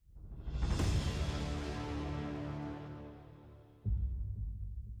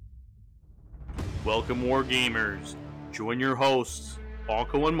Welcome, Wargamers. Join your hosts,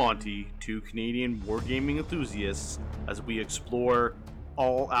 Bonko and Monty, two Canadian wargaming enthusiasts, as we explore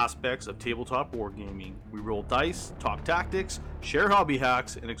all aspects of tabletop wargaming. We roll dice, talk tactics, share hobby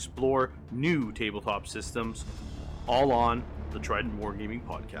hacks, and explore new tabletop systems, all on the Trident Wargaming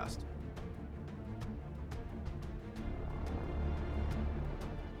Podcast.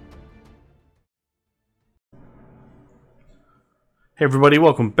 Hey everybody,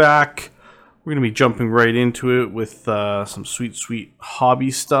 welcome back. We're going to be jumping right into it with some sweet hobby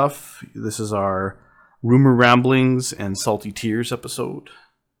stuff. This is our Rumor Ramblings and Salty Tears episode.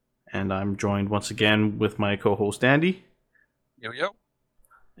 And I'm joined once again with my co-host Andy. Yo.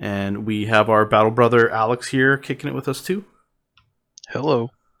 And we have our battle brother Alex here kicking it with us too.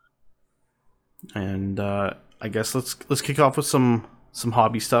 Hello. And I guess let's kick off with some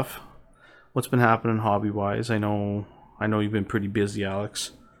hobby stuff. What's been happening hobby-wise? I know you've been pretty busy,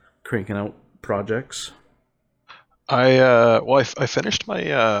 Alex, cranking out projects. I finished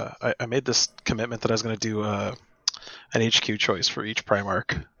my I made this commitment that I was going to do an HQ choice for each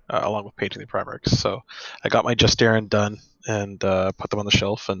Primarch along with painting the Primarchs. So I got my Justaerin done and put them on the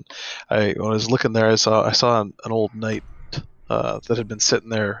shelf. And when I was looking there, I saw an old knight that had been sitting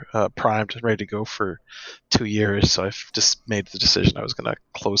there primed and ready to go for 2 years. So I've just made the decision I was going to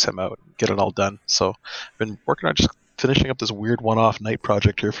close him out and get it all done. So I've been working on just finishing up this weird one-off knight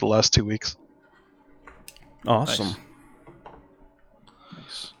project here for the last 2 weeks. Awesome.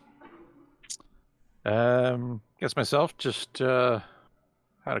 Nice. Guess myself just had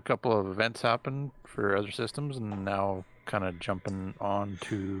a couple of events happen for other systems, and now kind of jumping on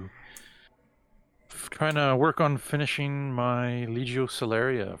to trying to work on finishing my Legio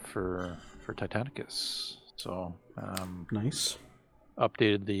Solaria for Titanicus. So Nice.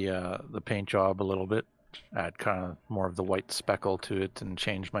 updated the paint job a little bit, add kind of more of the white speckle to it, and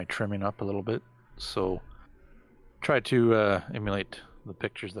changed my trimming up a little bit. So try to emulate the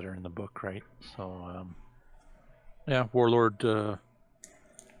pictures that are in the book, right? So yeah, Warlord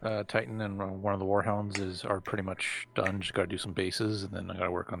Titan and one of the Warhounds are pretty much done. Just got to do some bases, and then I got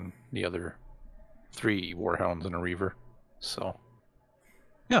to work on the other 3 Warhounds and a Reaver. So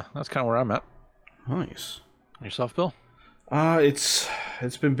yeah, that's kind of where I'm at. Nice. Yourself, Bill? It's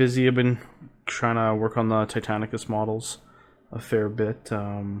been busy. I've been trying to work on the Titanicus models a fair bit.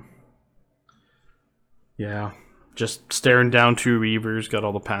 Yeah, just staring down 2 Reavers. Got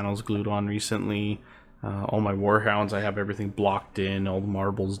all the panels glued on recently. All my Warhounds, I have everything blocked in, all the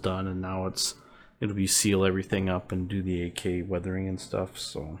marbles done, and now it'll be seal everything up and do the AK weathering and stuff.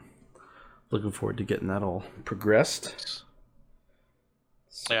 So looking forward to getting that all progressed.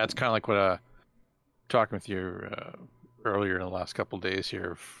 Yeah, it's kind of like what talking with you earlier in the last couple of days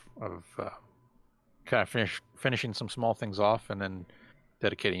here of kind of finishing some small things off, and then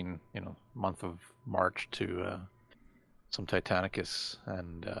dedicating month of March to some Titanicus,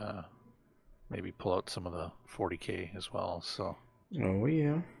 and maybe pull out some of the 40k as well. So Oh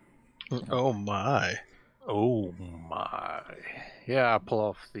yeah. Oh my. Yeah, pull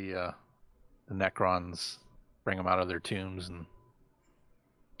off the Necrons, bring them out of their tombs, and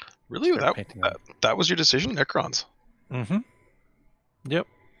Really? start painting them. That was your decision, Necrons? Mm-hmm. Yep.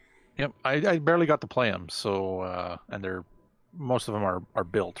 I barely got to play them, so and most of them are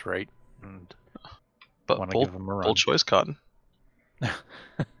built, right? And But want to give them a run. bold choice, Cotton.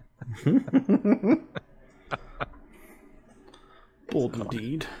 Bold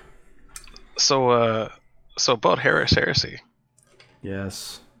indeed. So about Heresy.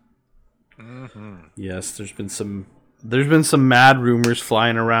 Yes. Mm-hmm. Yes, there's been some mad rumors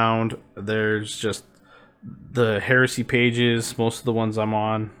flying around. There's just the heresy pages, most of the ones I'm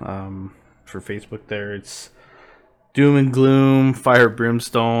on for Facebook there, it's doom and gloom, fire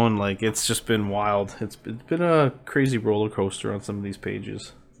brimstone, like it's just been wild. It's been a crazy roller coaster on some of these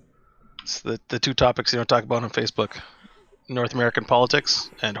pages. It's the 2 topics you don't talk about on Facebook: North American politics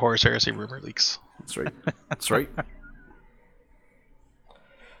and Horus Heresy rumor leaks. That's right. That's right.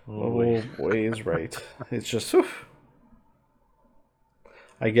 Oh boy is right. It's just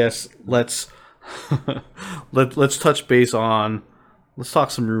I guess let's touch base on, let's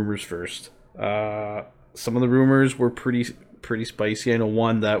talk some rumors first. Some of the rumors were pretty spicy. I know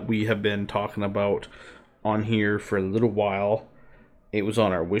one that we have been talking about on here for a little while. It was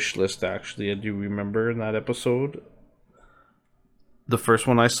on our wish list, actually. I do remember in that episode. The first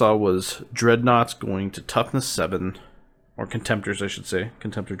one I saw was Dreadnoughts going to Toughness 7, or Contemptors, I should say.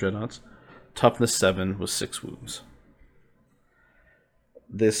 Contemptor Dreadnoughts. Toughness 7 with 6 wounds.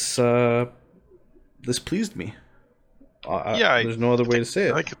 This pleased me. There's no other way to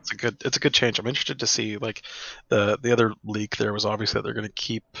say I it. think it's a good change. I'm interested to see like the other leak there was obviously that they're going to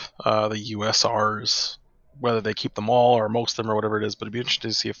keep the USRs, whether they keep them all or most of them or whatever it is. But it'd be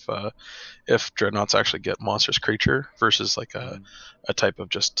interesting to see if dreadnoughts actually get monstrous creature versus like a type of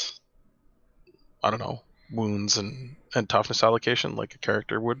just, I don't know, wounds and toughness allocation like a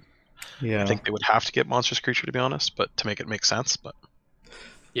character would. Yeah. I think they would have to get monstrous creature to be honest, but to make it make sense. But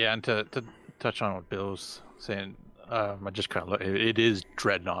Yeah, and to touch on what Bill was saying, I just kind of look. It is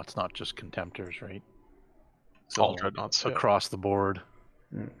dreadnoughts, not just contemptors, right? So all dreadnoughts across the board.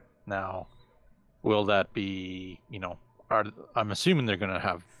 Mm. Now, will that be? I'm assuming they're going to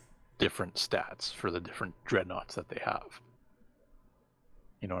have different stats for the different dreadnoughts that they have.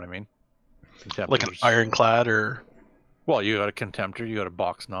 You know what I mean? like an ironclad or. Well, you got a contemptor, you got a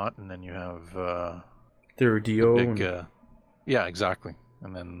box knot, and then you have Their Dio. big, yeah, exactly,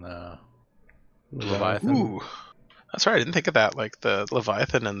 and then Leviathan. Ooh, that's right. I didn't think of that. Like the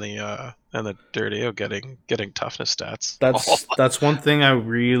Leviathan and the Dardeo getting toughness stats. That's one thing I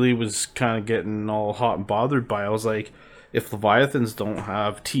really was kind of getting all hot and bothered by. I was like, if Leviathans don't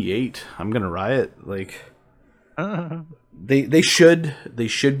have T8, I'm gonna riot. Like, they should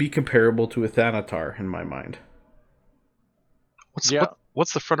be comparable to a Thanatar in my mind.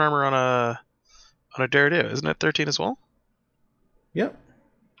 What's the front armor on a Dardeo? Isn't it 13 as well? Yep.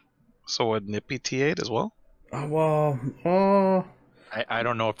 So wouldn't it be T8 as well? I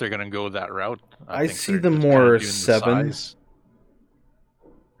don't know if they're going to go that route. I think see they're them just kinda more doing the 7. size,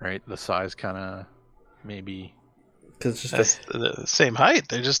 right? The size kind of maybe. Because That's the same height.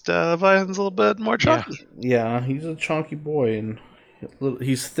 They're just Leviathan's a little bit more chunky. Yeah, he's a chunky boy, and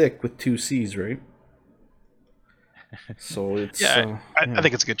he's thick with 2 C's, right? So it's I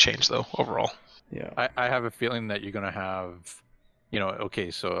think it's a good change though overall. Yeah, I have a feeling that you're going to have,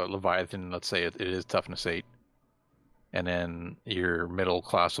 okay, so Leviathan, let's say it is toughness 8, and then your middle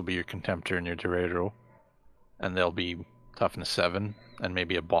class will be your Contemptor and your Dorero, and they'll be toughness 7, and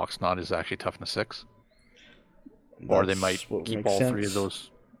maybe a box knot is actually toughness 6. Or they might keep all 3 of those.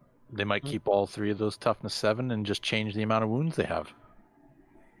 They might keep all 3 of those toughness 7 and just change the amount of wounds they have.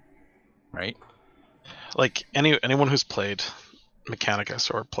 Right? Like anyone who's played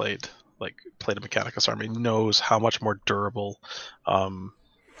Mechanicus or played a Mechanicus army knows how much more durable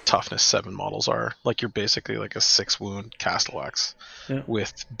toughness 7 models are. Like you're basically like a 6 wound Castellax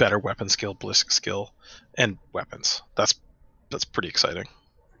with better weapon skill, ballistic skill, and weapons. That's pretty exciting.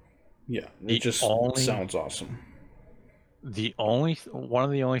 Yeah, it just sounds awesome. One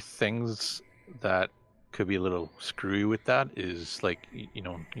of the only things that could be a little screwy with that is like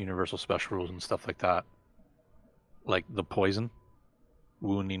universal special rules and stuff like that, like the poison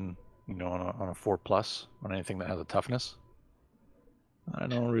wounding on a 4+ on anything that has a toughness. I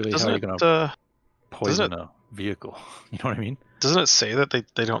don't really how you're gonna poison a vehicle. You know what I mean? Doesn't it say that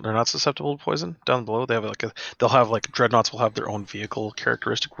they're not susceptible to poison down below? They'll have dreadnoughts will have their own vehicle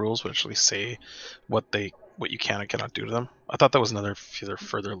characteristic rules, which actually say what you can and cannot do to them. I thought that was another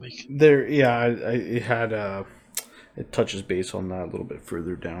further leak. It touches base on that a little bit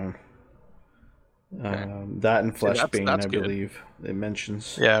further down. Okay. That and Fleshbane, I believe it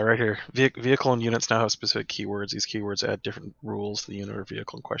mentions. Yeah, right here. Vehicle and units now have specific keywords. These keywords add different rules to the unit or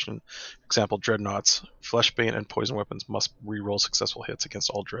vehicle in question. For example, dreadnoughts, Fleshbane, and poison weapons must re-roll successful hits against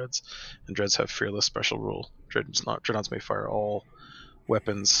all dreads, and dreads have fearless special rule. Dreadnoughts may fire all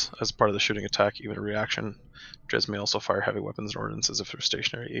weapons as part of the shooting attack, even a reaction. Dreads may also fire heavy weapons and ordnance as if they're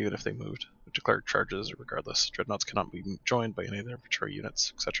stationary, even if they moved. Declared charges, regardless. Dreadnoughts cannot be joined by any of their patrol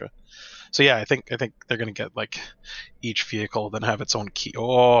units, etc. So yeah, I think they're gonna get like each vehicle then have its own key.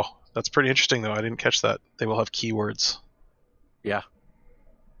 Oh, that's pretty interesting though. I didn't catch that. They will have keywords. Yeah.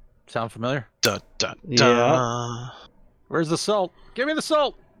 Sound familiar? Dun dun dun. Yeah. Where's the salt? Give me the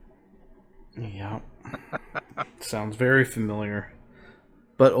salt. Yeah. Sounds very familiar.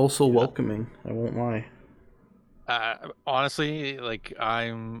 But also welcoming, I won't lie. Honestly, like I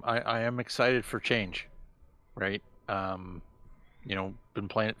am excited for change, right? We've been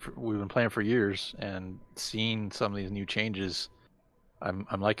playing for years, and seeing some of these new changes, I'm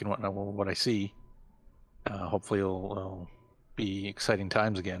liking what I see. Hopefully, it'll be exciting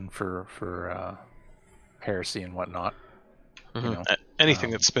times again for Heresy and whatnot. Mm-hmm. Anything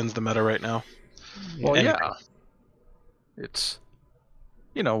that spins the meta right now. Well, yeah, it's.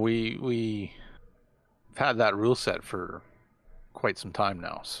 We've had that rule set for quite some time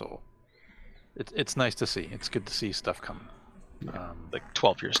now, so it's nice to see. It's good to see stuff coming. Like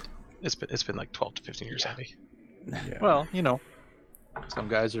 12 years. It's been like 12 to 15 years, Andy. Yeah. Well, some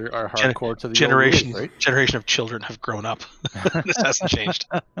guys are hardcore to the generation. Old rules, right? Generation of children have grown up. This hasn't changed.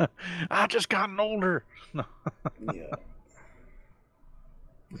 I've just gotten older. Yeah.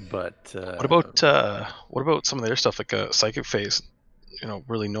 But what about some of their stuff like a psychic phase?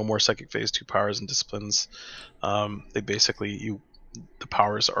 Really no more psychic phase, 2 powers and disciplines. They basically the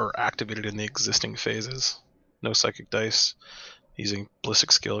powers are activated in the existing phases. No psychic dice. Using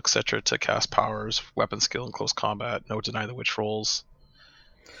ballistic skill, etc., to cast powers, weapon skill in close combat. No deny the witch rolls.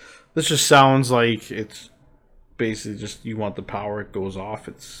 This just sounds like it's basically just you want the power, it goes off,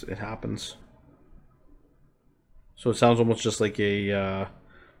 it happens. So it sounds almost just like a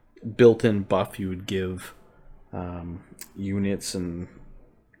built-in buff you would give units and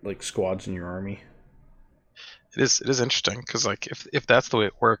like squads in your army. It is interesting because like if that's the way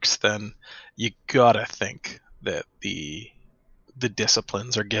it works, then you gotta think that the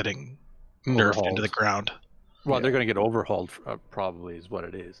disciplines are getting nerfed into the ground. Well, they're going to get overhauled, probably is what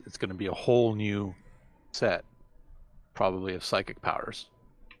it is. It's going to be a whole new set, probably, of psychic powers.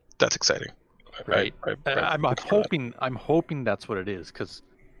 That's exciting, right? I'm hoping that's what it is, because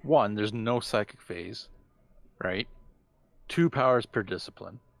 1, there's no psychic phase, right? 2 powers per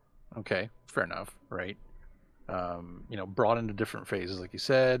discipline. Okay, fair enough, right? Brought into different phases, like you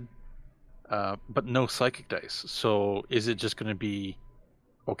said, but no psychic dice. So is it just going to be,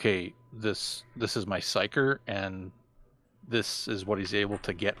 okay, this is my psyker, and this is what he's able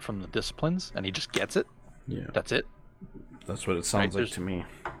to get from the disciplines, and he just gets it? Yeah. That's it? That's what it sounds like to me.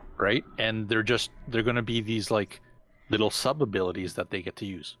 Right? And they're going to be these like little sub abilities that they get to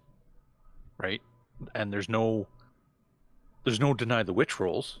use. Right? And there's no deny the witch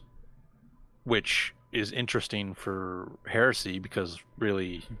rolls, which is interesting for Heresy, because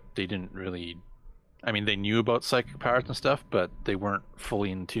really they didn't really, I mean, they knew about psychic powers and stuff, but they weren't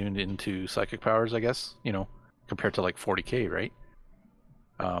fully tuned into psychic powers, I guess, compared to like 40k, right?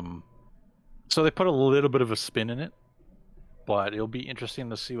 So they put a little bit of a spin in it, but it'll be interesting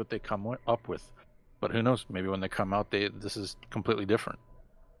to see what they come up with. But who knows? Maybe when they come out, this is completely different.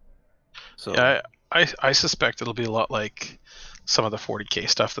 So yeah, I suspect it'll be a lot like some of the 40k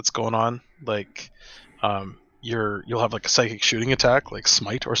stuff that's going on. Like, you'll have like a psychic shooting attack, like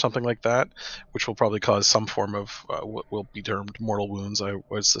Smite or something like that, which will probably cause some form of what will be termed mortal wounds, I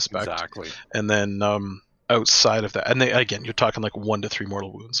would suspect. Exactly. And then outside of that, and again, you're talking like 1 to 3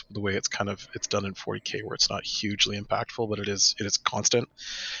 mortal wounds, the way it's done in 40k, where it's not hugely impactful, but it is constant.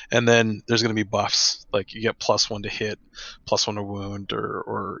 And then there's going to be buffs, like you get +1 to hit, +1 to wound,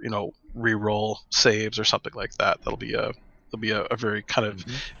 or reroll saves or something like that. That'll be a very kind of,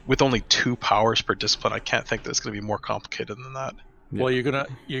 with only 2 powers per discipline. I can't think that it's going to be more complicated than that. Well, you're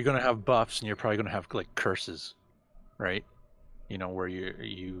gonna have buffs, and you're probably gonna have like curses, right? Where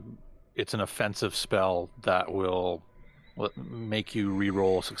you it's an offensive spell that will make you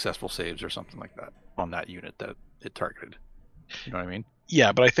re-roll successful saves or something like that on that unit that it targeted. You know what I mean?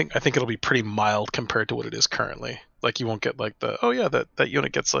 Yeah, but I think it'll be pretty mild compared to what it is currently. Like, you won't get like that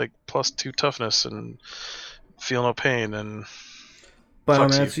unit gets like +2 toughness and feel no pain and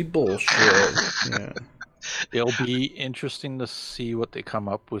Biomancy bullshit. Yeah. It'll be interesting to see what they come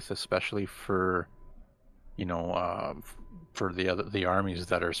up with, especially for for the armies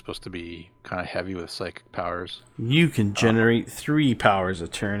that are supposed to be kind of heavy with psychic powers. You can generate 3 powers a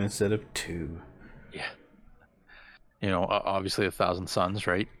turn instead of 2. Yeah. Obviously 1,000 suns,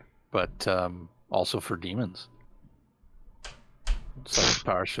 right? But also for demons. Psychic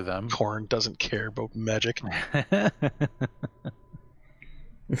powers for them. Khorne doesn't care about magic.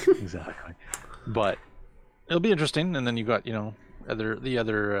 Exactly. But it'll be interesting, and then you got the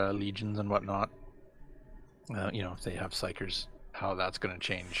other legions and whatnot. If they have psychers, how that's going to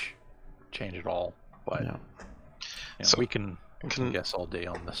change it all. But so we can guess all day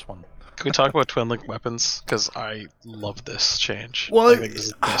on this one. Can we talk about twin link weapons? Because I love this change. Well, I think this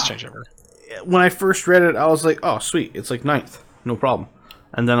is the best change ever. When I first read it, I was like, oh, sweet, it's like 9th. No problem.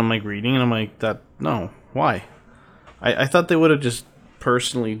 And then I'm like reading, and I'm like, why? I thought they would have just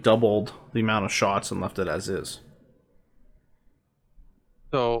personally doubled the amount of shots and left it as is.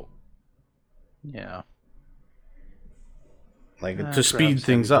 So, yeah. Like, to speed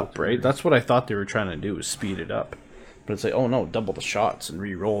things up, right? That's what I thought they were trying to do, was speed it up. But it's like, oh no, double the shots and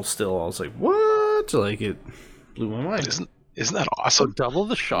re-roll still. I was like, what? Like, it blew my mind. Isn't that awesome? So double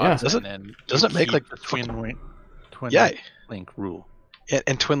the shots, doesn't it make like the twin link rule?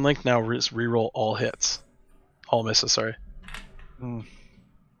 And twin link now re-roll all hits, all misses. Sorry.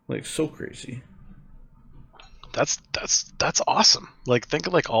 Like, so crazy. That's awesome. Like, think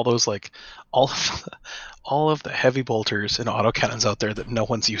of like all those, like all of the heavy bolters and autocannons out there that no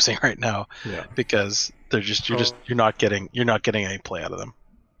one's using right now. Yeah. Because they're you're not getting any play out of them.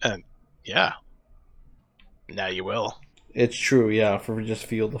 And yeah. Now you will. It's true, yeah. For just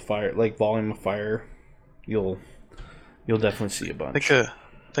field of fire, like volume of fire, you'll definitely see a bunch.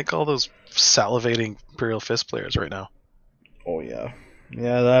 Think all those salivating Imperial Fist players right now. Oh yeah,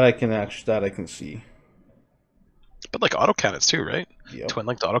 yeah. That I can see. But like autocannons too, right? Yep. Twin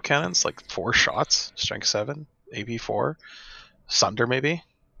linked autocannons, like 4 shots, strength 7, AP 4, Sunder maybe.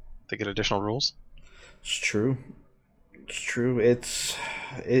 They get additional rules. It's true. It's true. It's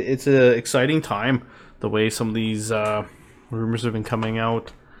an exciting time. The way some of these rumors have been coming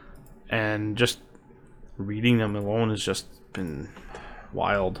out, and just reading them alone has just been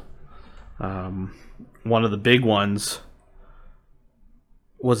wild. One of the big ones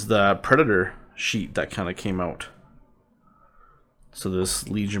was the Predator sheet that kind of came out. So this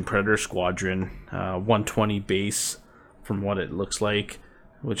Legion Predator Squadron, 120 base from what it looks like,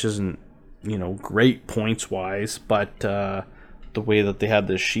 which isn't, great points wise, but the way that they had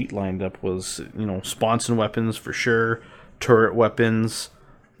this sheet lined up was, sponson weapons for sure, turret weapons,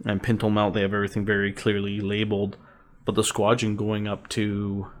 and pintle mount. They have everything very clearly labeled, but the squadron going up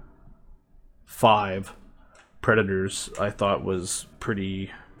to 5 Predators, I thought was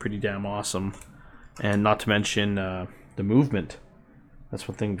pretty damn awesome, and not to mention the movement. That's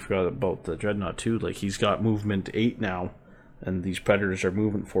one thing we forgot about the Dreadnought too. Like, he's got movement 8 now, and these Predators are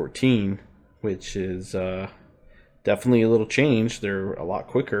movement 14, which is definitely a little change. They're a lot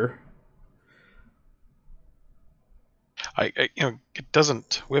quicker. It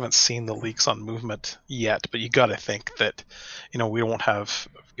doesn't. We haven't seen the leaks on movement yet, but you got to think that, we won't have.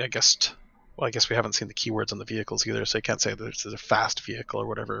 I guess we haven't seen the keywords on the vehicles either, so you can't say that it's a fast vehicle or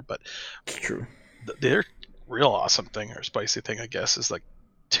whatever. But It's true. Their real awesome thing or spicy thing, I guess, is like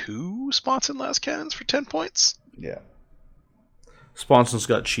 2 sponson las cannons for 10 points. Yeah. Sponsons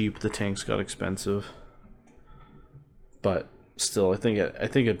got cheap. The tanks got expensive. But still, I think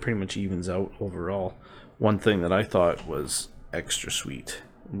it pretty much evens out overall. One thing that I thought was extra sweet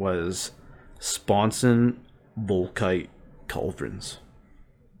was Sponson Volkite Culverins.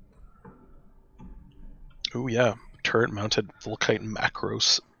 Oh yeah, turret mounted Volkite macro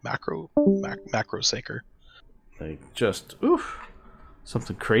saker. Like, just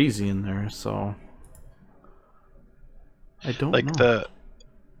something crazy in there. So I don't Like know.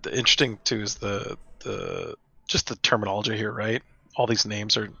 the interesting too is the just the terminology here, right? All these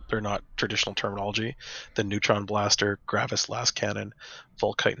names they're not traditional terminology. The neutron blaster, Gravis las cannon,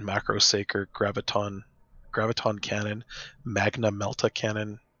 Volkite macro saker, graviton cannon, Magna melta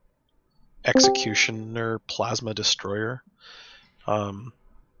cannon, executioner plasma destroyer.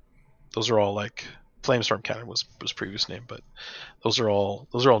 Those are all like Flamestorm cannon was previous name, but those are all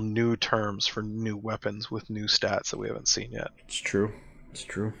new terms for new weapons with new stats that we haven't seen yet. It's true.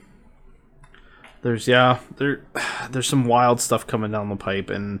 There's some wild stuff coming down the pipe,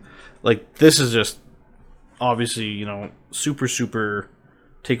 and like, this is just obviously, super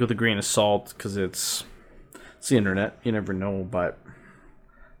take with a grain of salt, because it's the internet. You never know, but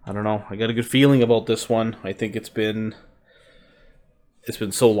I don't know. I got a good feeling about this one. I think it's been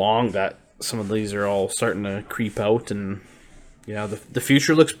so long that some of these are all starting to creep out, and yeah, the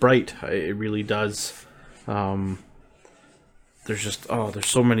future looks bright. It really does. There's just there's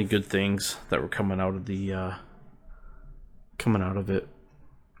so many good things that were coming out of it.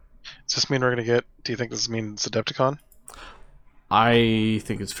 Does this mean we're gonna get? Do you think this means Adepticon? I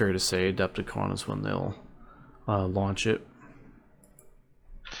think it's fair to say Adepticon is when they'll launch it.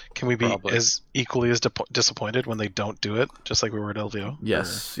 Can we be Probably. as equally as disappointed when they don't do it, just like we were at LVO?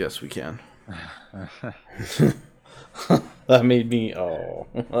 Yes, we can. That made me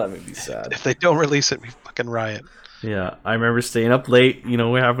sad. If they don't release it, we fucking riot. Yeah, I remember staying up late.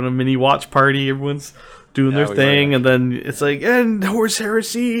 We're having a mini watch party. Everyone's doing their we thing, were. and then it's like, and Horse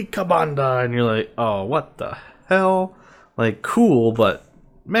Heresy, Kabanda, and you're like, oh, what the hell? Like, cool, but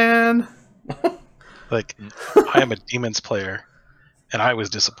man, Like, I am a Demons player, and I was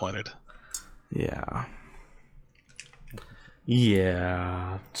disappointed. yeah.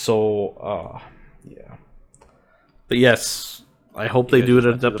 So, yeah. But yes, I hope they do it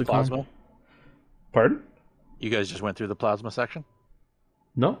at The Adepticon. plasma. Pardon? You guys just went through the plasma section.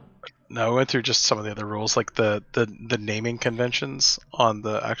 No. No, I went through just some of the other rules, like the naming conventions on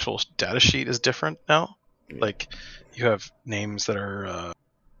the actual data sheet is different now. Yeah. Like, you have names that are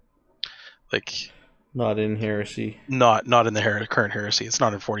like Not in Heresy. not in the current heresy. It's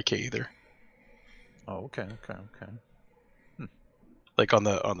not in 40k either. Oh, okay. Like on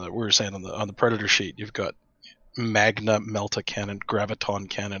the we were saying on the Predator sheet, you've got Magna Melta cannon, Graviton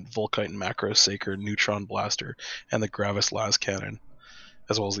cannon, Volkite and Macro Saker, Neutron Blaster, and the Gravis las cannon,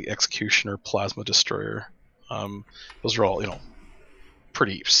 as well as the Executioner Plasma Destroyer. Those are all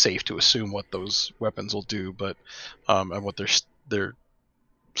pretty safe to assume what those weapons will do, but and what their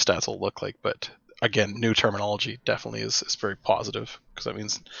stats will look like. But again, new terminology definitely is very positive because that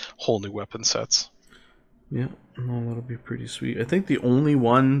means whole new weapon sets. Yeah, no, that'll be pretty sweet. I think the only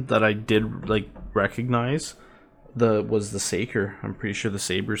one that I did like recognize was the Saker. I'm pretty sure the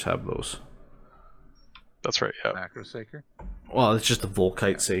Sabers have those. That's right. Yeah. Macro Saker. Well, it's just a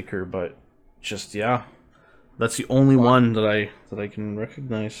Volkite Saker, but just yeah, that's the only one that I can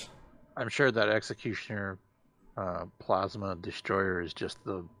recognize. I'm sure that Executioner Plasma Destroyer is just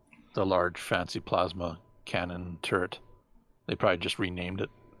the large fancy plasma cannon turret. They probably just renamed it.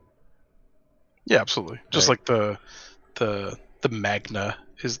 Yeah, absolutely. Just Right. like the Magna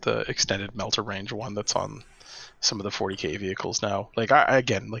is the extended melter range one that's on some of the 40k vehicles now. Like I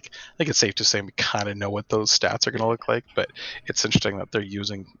think it's safe to say we kind of know what those stats are going to look like, but it's interesting that they're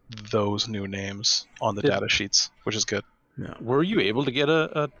using those new names on the data sheets, which is good. Yeah. Were you able to get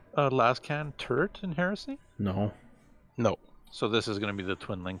a Lascan turret in Heresy? No. No. So this is going to be the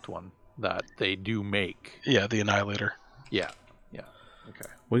twin linked one that they do make. Yeah, the Annihilator. Yeah. Okay.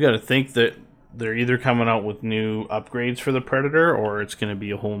 We got to think that they're either coming out with new upgrades for the Predator, or it's going to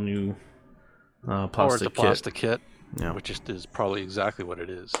be a whole new plastic Or it's a kit. plastic kit, Yeah. which is probably exactly what it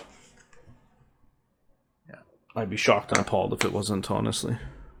is. I'd be shocked and appalled if it wasn't, honestly.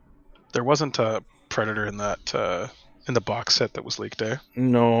 There wasn't a Predator in that in the box set that was leaked, eh?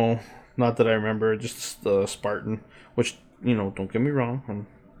 No, not that I remember. Just the Spartan, which, don't get me wrong, I'm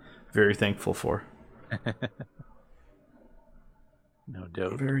very thankful for. No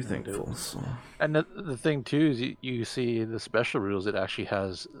doubt. Very no thankful. doubt. So. And the thing too is you see the special rules. It actually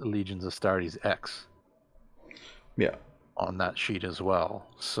has Legions of Astartes X Yeah. on that sheet as well.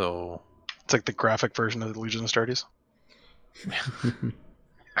 So It's like the graphic version of the Legion of Astartes.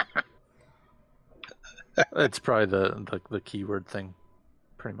 it's probably the keyword thing,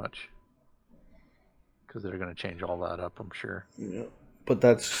 pretty much, because they're going to change all that up, I'm sure. Yeah. But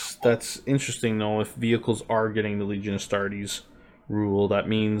that's interesting, though. If vehicles are getting the Legion of Astartes rule, that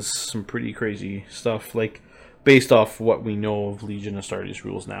means some pretty crazy stuff, like based off what we know of Legion of Astartes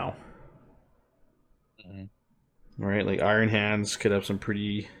rules now. Mm-hmm. Right, like Iron Hands could have some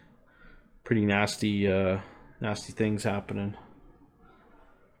pretty nasty things happening,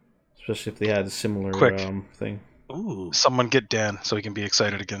 especially if they had a similar Quick. thing. Ooh. Someone get Dan so he can be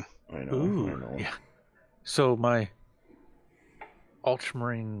excited again. I know. Ooh. Yeah. So my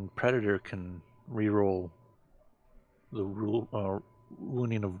Ultramarine Predator can reroll the rule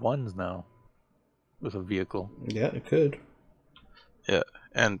wounding of ones now with a vehicle. Yeah, it could. Yeah,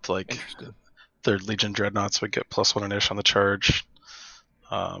 and like Interesting. their Legion Dreadnoughts would get +1 initial on the charge.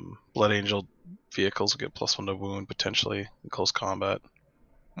 Blood Angel vehicles would get +1 to wound potentially in close combat.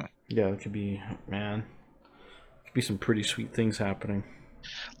 Yeah, it could be, man. Could be some pretty sweet things happening.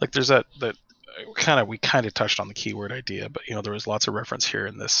 Like there's that we kind of touched on the keyword idea, but there was lots of reference here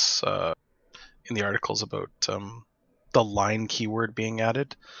in this in the articles about the line keyword being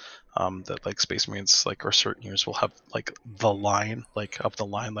added. That like Space Marines or certain years will have like the line, like up the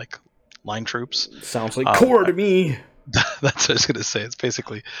line, like line troops. Sounds like core to me. That's what I was gonna say. It's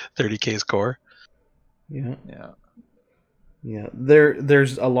basically 30k's core. Yeah. Yeah.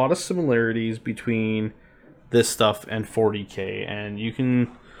 There's a lot of similarities between this stuff and 40k, and you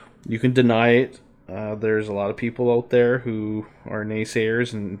can deny it. There's a lot of people out there who are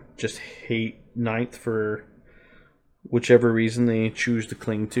naysayers and just hate Ninth for whichever reason they choose to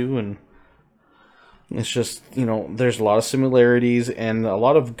cling to, and it's just, there's a lot of similarities and a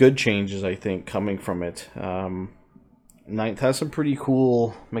lot of good changes, I think, coming from it. Ninth has some pretty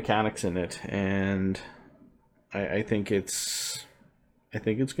cool mechanics in it, and I think it's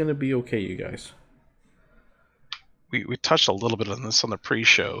going to be okay, you guys. We touched a little bit on this on the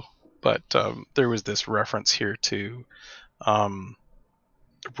pre-show, but there was this reference here to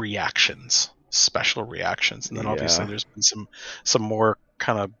reactions, special reactions, and then obviously there's been some more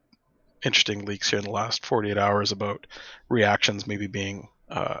kind of interesting leaks here in the last 48 hours about reactions maybe being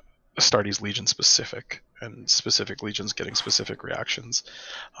Astartes Legion specific, and specific legions getting specific reactions.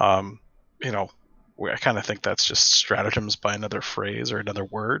 I kind of think that's just stratagems by another phrase or another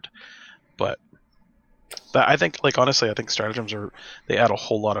word, but I think, honestly, I think stratagems they add a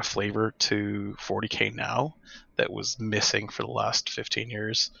whole lot of flavor to 40k now that was missing for the last 15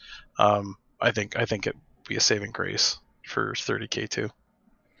 years. I think it'd be a saving grace for 30k too.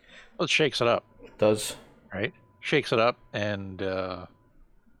 Well, it shakes it up. It does, right? Shakes it up and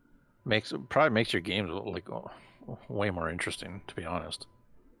probably makes your games way more interesting, to be honest.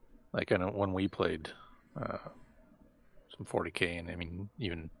 Like I know when we played some 40k, and I mean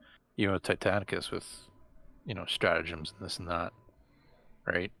even with Titanicus with stratagems and this and that,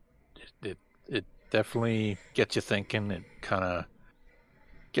 right? It definitely gets you thinking. It kind of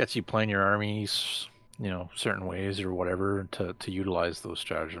gets you playing your armies, certain ways or whatever to utilize those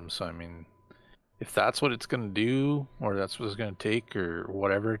stratagems. So I mean, if that's what it's going to do, or that's what it's going to take, or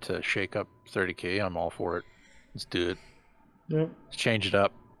whatever to shake up 30k, I'm all for it. Let's do it. Yeah. Let's change it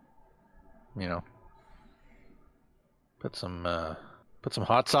up. Put some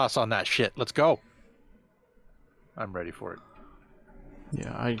hot sauce on that shit. Let's go. I'm ready for it.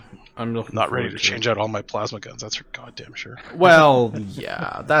 Yeah, I'm looking Not ready forward to change out all my plasma guns. That's for goddamn sure. Well,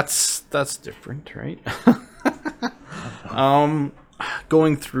 yeah, that's different, right?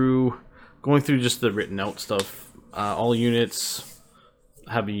 Going through just the written out stuff. All units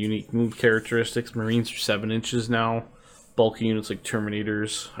have a unique move characteristics. Marines are 7 inches now. Bulky units like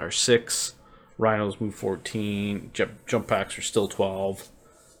Terminators are 6. Rhinos move 14. Jump packs are still 12,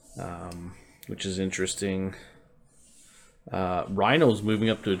 which is interesting. Rhinos moving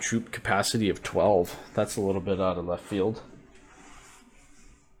up to a troop capacity of 12. That's a little bit out of left field.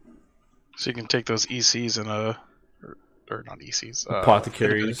 So you can take those ECs and or not ECs,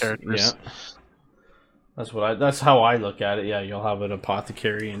 Apothecaries. Yeah. That's how I look at it. Yeah, you'll have an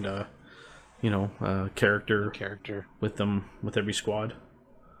apothecary and a character with them with every squad.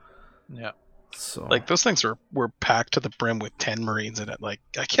 Yeah. So like those things were packed to the brim with 10 Marines in it. Like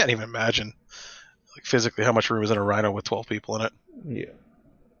I can't even imagine like physically how much room is in a Rhino with 12 people in it. Yeah.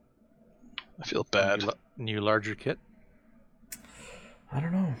 I feel bad. New larger kit? I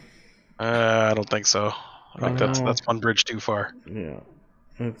don't know. I don't think so. I think that's one bridge too far. Yeah.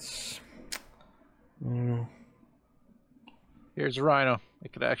 It's I don't know. Here's a Rhino.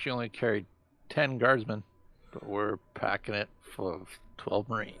 It could actually only carry 10 guardsmen, but we're packing it full of 12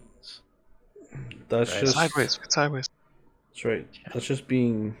 Marines. That's right. just sideways. That's right. That's just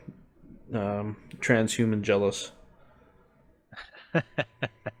being transhuman jealous.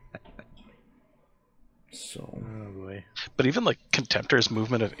 So, oh boy. But even like Contemptor's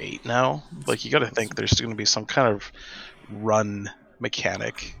movement of 8 now, like you got to think there's going to be some kind of run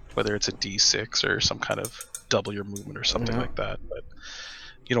mechanic, whether it's a D6 or some kind of double your movement or something like that. But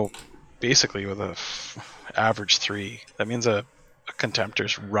basically with a average 3, that means a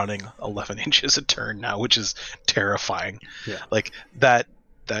Contemptor's running 11 inches a turn now, which is terrifying. Yeah. Like that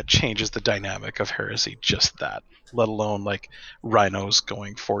changes the dynamic of Heresy, just that, let alone like Rhinos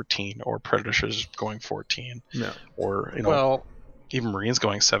going 14 or Predators going 14. Yeah. Or even Marines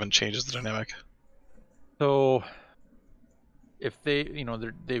going 7 changes the dynamic. So if they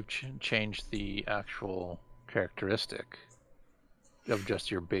they've changed the actual characteristic of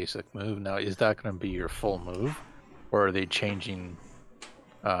just your basic move, now is that going to be your full move, or are they changing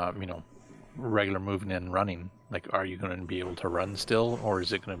regular moving and running? Like, are you going to be able to run still, or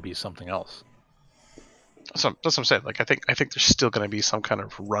is it going to be something else? So that's what I'm saying. Like, I think there's still going to be some kind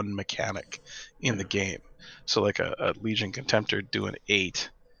of run mechanic in the game. So like a Legion Contemptor doing 8,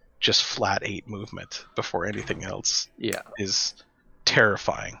 just flat 8 movement before anything else, is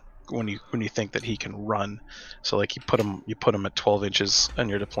terrifying when you think that he can run. So like you put him at 12 inches on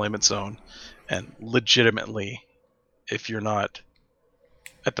your deployment zone, and legitimately, if you're not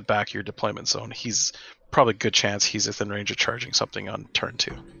at the back of your deployment zone, he's probably a good chance he's within range of charging something on turn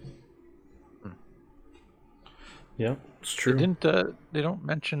 2. Yeah, it's true. They don't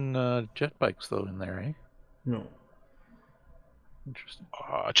mention jet bikes though in there, eh? No. Interesting.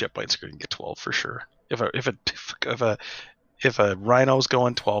 Jet bikes are going to get 12 for sure. If a Rhino's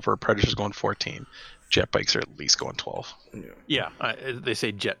going 12 or a Predator's going 14, jet bikes are at least going 12. Yeah, they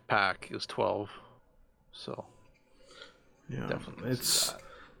say jet pack is 12, so yeah, definitely it's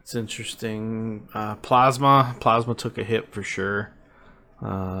interesting. Plasma took a hit for sure.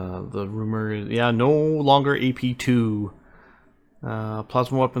 The rumor is, no longer AP2.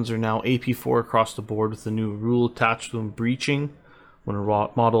 Plasma weapons are now AP4 across the board with the new rule attached to them: breaching. When a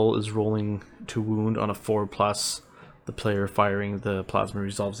model is rolling to wound on a 4+, the player firing the plasma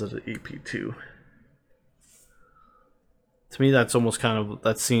resolves as an AP2. To me, that's almost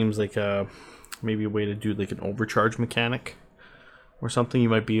that seems like maybe a way to do like an overcharge mechanic or something. You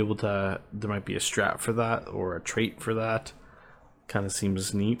might be able to, there might be a strat for that or a trait for that. Kind of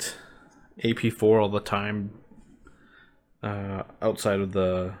seems neat. AP4 all the time outside of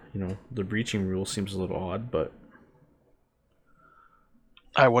the the breaching rule seems a little odd, but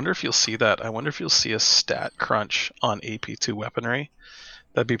I wonder if you'll see that. I wonder if you'll see a stat crunch on AP2 weaponry.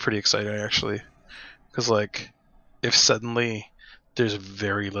 That'd be pretty exciting, actually. Because, like, if suddenly there's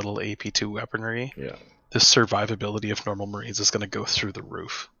very little AP2 weaponry, the survivability of normal Marines is going to go through the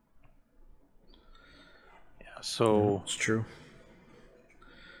roof. Yeah, so... It's true.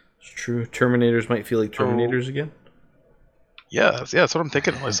 It's true. Terminators might feel like Terminators again. Yeah, that's what I'm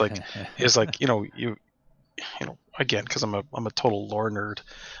thinking. It's like again, because I'm a total lore nerd,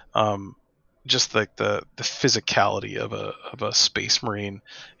 just like the physicality of a space marine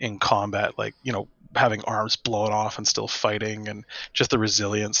in combat, like having arms blown off and still fighting, and just the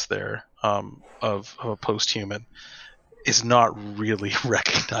resilience there of a post-human is not really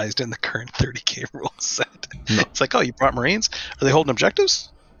recognized in the current 30k rule set. No. It's like, oh, you brought marines? Are they holding objectives?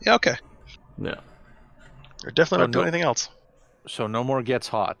 Yeah, okay. Yeah. They're definitely not doing no- anything else. So no more gets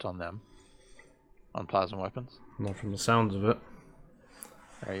hot on them, on plasma weapons, Not from the sounds of it.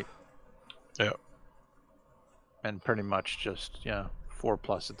 right? Yeah. And pretty much just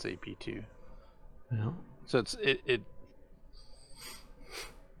 4+ it's AP2. Yeah. So it.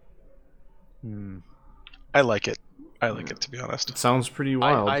 I like it. I like it, to be honest. It sounds pretty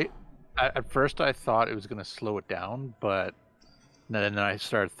wild. I at first I thought it was going to slow it down, but then I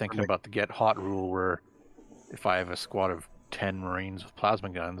started thinking about the get hot rule, where if I have a squad of 10 Marines with plasma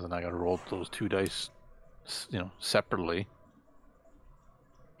guns and I got to roll those 2 dice, separately,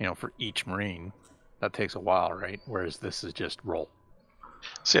 for each Marine, that takes a while, right? Whereas this is just roll.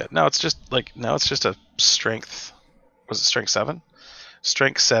 So yeah, now it's just a strength. Was it strength 7?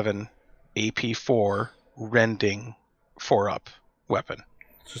 Strength 7, AP4, rending 4-up weapon.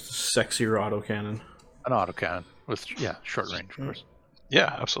 It's just a sexier autocannon. An autocannon with short range, of course.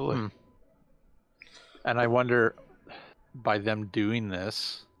 Yeah, absolutely. And I wonder, by them doing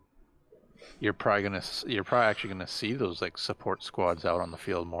this, you're probably actually gonna see those like support squads out on the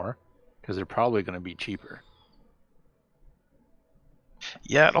field more, because they're probably gonna be cheaper.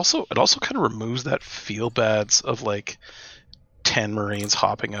 Yeah, it also kind of removes that feel bads of like 10 Marines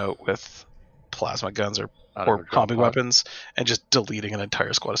hopping out with plasma guns or combi weapons and just deleting an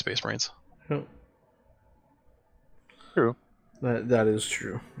entire squad of Space Marines. Yeah. True. That is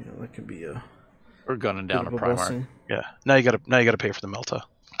true. Yeah, that could be a. Or gunning down a bit of Primarch. blessing. Yeah. Now you gotta pay for the Melta.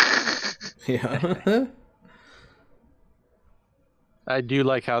 Yeah. I do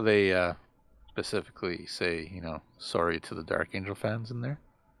like how they specifically say, sorry to the Dark Angel fans in there.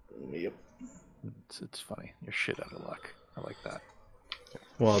 Yep. It's funny. You're shit out of luck. I like that.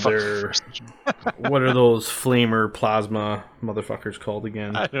 Well, they're. What are those flamer plasma motherfuckers called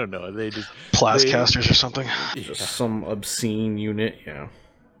again? I don't know. They just Plascasters or something. Just some obscene unit. Yeah.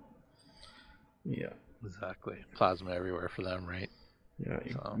 Yeah. Exactly. Plasma everywhere for them, right? Yeah.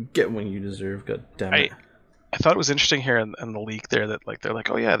 You get what you deserve. God damn it. I thought it was interesting here in the leak there that like they're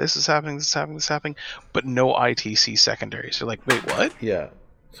like, oh yeah, this is happening, but no ITC secondaries. You're like, wait, what? Yeah.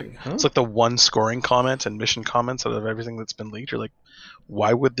 It's like, huh? It's like the one scoring comment and mission comments out of everything that's been leaked. You're like,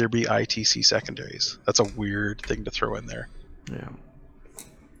 why would there be ITC secondaries? That's a weird thing to throw in there. Yeah.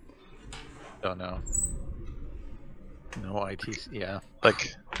 Don't know. No ITC. Yeah.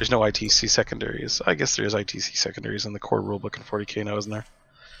 Like, there's no ITC secondaries. I guess there's ITC secondaries in the core rulebook in 40k now, isn't there?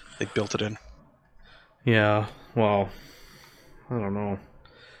 They built it in. Yeah. Well, I don't know.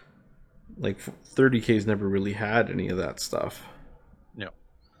 Like 30k's never really had any of that stuff. No.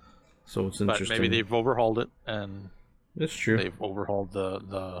 So it's But interesting. maybe they've overhauled it, and It's true. they've overhauled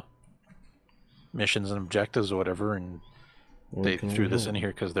the missions and objectives or whatever, and Well, they we can threw only this hope. in here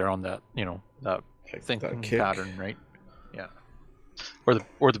because they're on that that thinking kick. pattern, right? Yeah.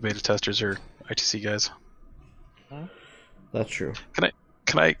 Or the beta testers are ITC guys. That's true.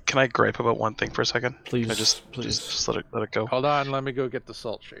 Can I gripe about one thing for a second? Please, Can I just please. let it go. Hold on, let me go get the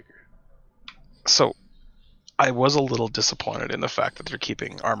salt shaker. So, I was a little disappointed in the fact that they're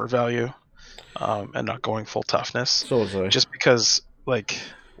keeping armor value, and not going full toughness. So was I. Just because, like,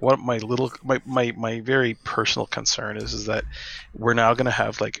 what my very personal concern is that we're now going to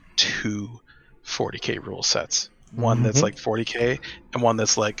have like 2 40k rule sets. One that's like 40k and one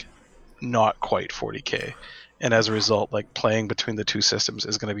that's like not quite 40k. And as a result, like playing between the two systems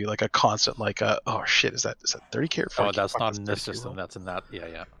is going to be like a constant, like, oh shit, is that 30k or 40k? Oh, that's not in this 30K system. rule. That's in that.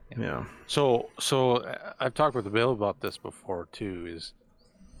 Yeah. Yeah. So I've talked with Bill about this before too. Is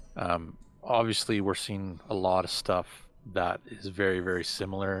obviously we're seeing a lot of stuff that is very, very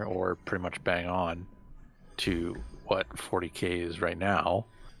similar or pretty much bang on to what 40k is right now.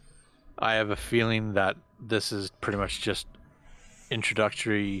 I have a feeling that this is pretty much just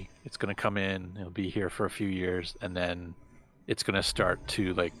introductory. It's going to come in, it'll be here for a few years, and then it's going to start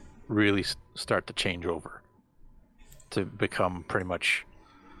to like really start to change over to become pretty much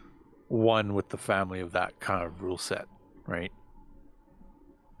one with the family of that kind of rule set, right?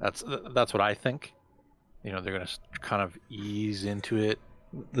 That's what I think. They're going to kind of ease into it.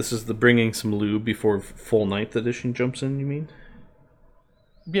 This is the bringing some lube before full 9th edition jumps in, you mean?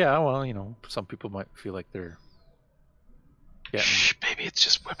 Yeah, well, some people might feel like they're getting... Shh, baby, it's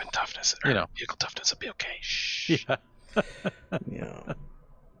just weapon toughness. Or vehicle toughness will be okay. Shh. Yeah.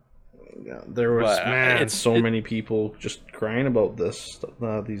 Yeah. Yeah, there was But, so many people just crying about this.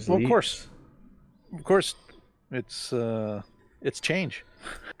 These Well, leaks. of course, it's change.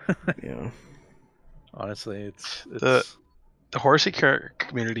 Yeah. Honestly, it's The horsey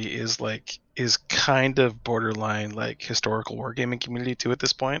community is kind of borderline like historical wargaming community too at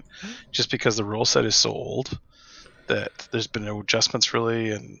this point, just because the rule set is so old that there's been no adjustments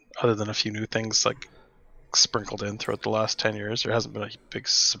really, and other than a few new things like sprinkled in throughout the last 10 years, there hasn't been a big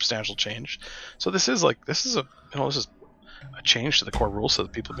substantial change. So this is a change to the core rule set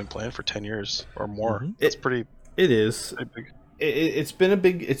that people have been playing for 10 years or more. It's pretty It big. It's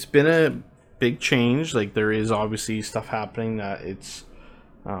been a big change. Like, there is obviously stuff happening that it's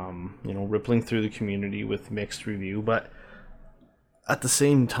rippling through the community with mixed review, but at the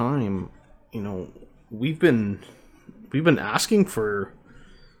same time, we've been asking for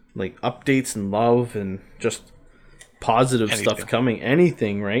like updates and love and just positive stuff coming.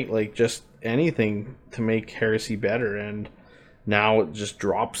 Anything, right? Like, just anything to make Heresy better, and now it just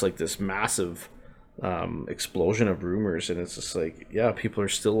drops like this massive explosion of rumors, and it's just like, yeah, people are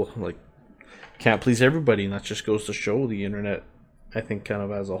still like, can't please everybody, and that just goes to show the internet, I think, kind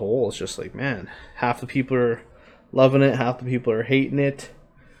of as a whole. It's just like, man, half the people are loving it, half the people are hating it.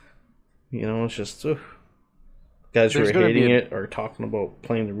 It's just guys who are hating it are talking about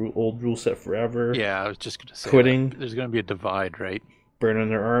playing the old rule set forever. Yeah, I was just gonna say quitting. There's gonna be a divide, right? Burning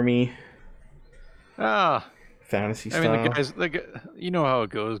their army. Fantasy style. I mean, the guys, you know how it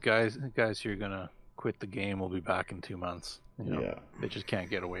goes, guys. Guys who are gonna quit the game will be back in 2 months. Yeah, they just can't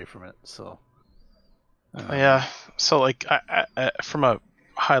get away from it. So yeah. So like, I from a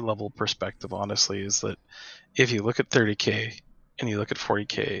high level perspective, honestly, is that if you look at 30K and you look at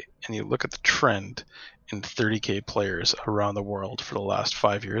 40K and you look at the trend in 30K players around the world for the last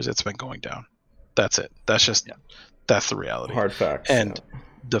 5 years, it's been going down. That's it. That's just that's the reality. Hard facts. And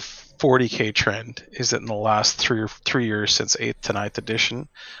the 40K trend is that in the last 3 years since 8th to 9th edition,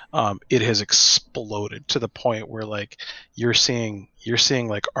 it has exploded to the point where like you're seeing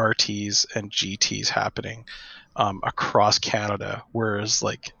like RTs and GTs happening across Canada, whereas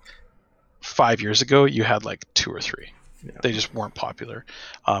like 5 years ago you had like 2 or 3. Yeah. They just weren't popular.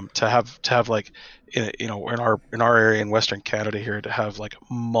 To have like in our area in Western Canada here, to have like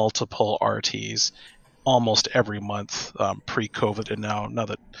multiple RTs almost every month pre-COVID, and now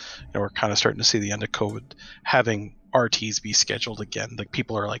that we're kind of starting to see the end of COVID, having RTs be scheduled again. Like,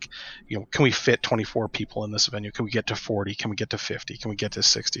 people are like, can we fit 24 people in this venue? Can we get to 40? Can we get to 50? Can we get to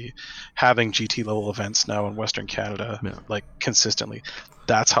 60? Having GT level events now in Western Canada, like consistently,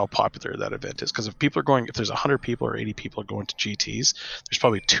 that's how popular that event is. Because if there's 100 people or 80 people going to GTs, there's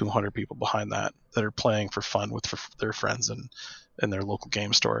probably 200 people behind that are playing for fun with their friends and in their local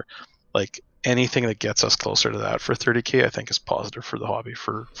game store. Like, anything that gets us closer to that for 30K, I think, is positive for the hobby,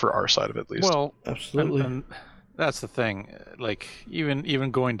 for our side of it, at least. Well, absolutely. And that's the thing. Like,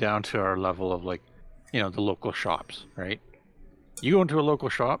 even going down to our level of like, the local shops, right? You go into a local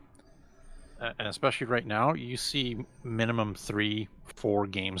shop, and especially right now, you see minimum 3-4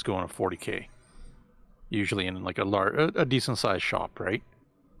 games going to 40K. Usually in like a decent sized shop, right?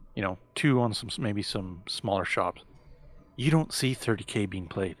 2 on maybe some smaller shops. You don't see 30K being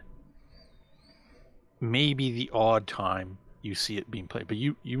played. Maybe the odd time you see it being played, but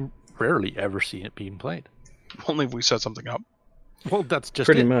you rarely ever see it being played. Only if we set something up. Well, that's just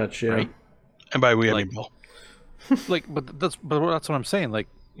pretty much, yeah. Right? And by we, I mean Bill. But that's what I'm saying. Like,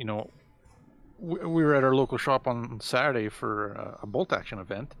 we were at our local shop on Saturday for a bolt action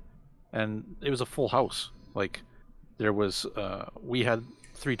event, and it was a full house. Like, there was we had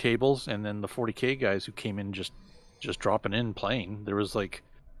 3 tables, and then the 40K guys who came in just dropping in playing. There was like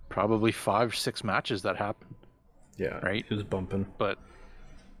probably 5-6 matches that happened. Yeah, right. It was bumping, but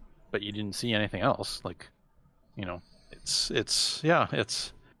you didn't see anything else. Like,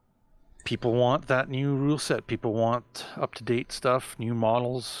 it's people want that new rule set. People want up to date stuff, new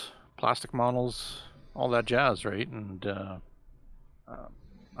models, plastic models, all that jazz, right? And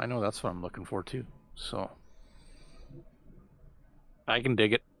I know that's what I'm looking for too. So I can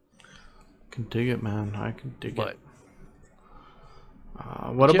dig it. Can dig it, man. I can dig it.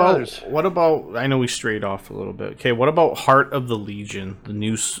 What about? I know we strayed off a little bit. Okay, what about Heart of the Legion, the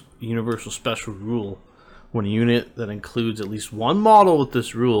new universal special rule? When a unit that includes at least one model with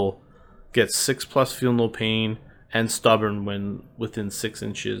this rule gets 6+ feel no pain and stubborn when within 6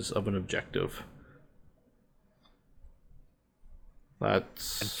 inches of an objective.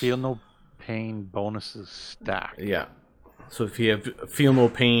 That's and feel no pain bonuses stack. Yeah. So if you have feel no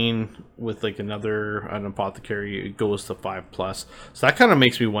pain with like an apothecary, it goes to 5+. So that kind of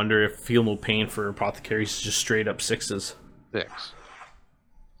makes me wonder if feel no pain for apothecaries is just straight up 6s. 6.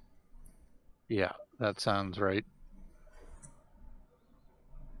 Yeah, that sounds right.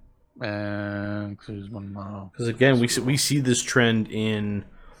 And there's one more. Because again, we see this trend in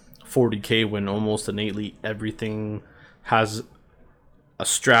 40k when almost innately everything has a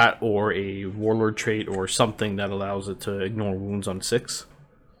strat or a warlord trait or something that allows it to ignore wounds on 6.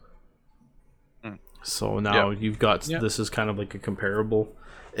 So now you've got this is kind of like a comparable.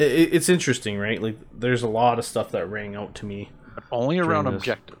 It's interesting, right? Like there's a lot of stuff that rang out to me. But only around this.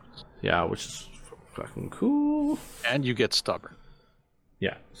 objectives. Yeah, which is fucking cool. And you get stubborn.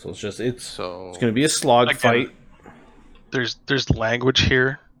 Yeah, so it's going to be a slog fight. There's language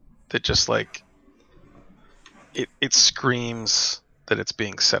here that just like it screams that it's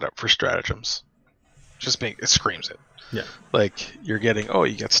being set up for stratagems. It screams it. Yeah. Like you're getting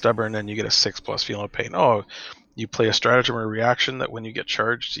you get stubborn and you get a 6+ feel no pain. Oh, you play a stratagem or reaction that when you get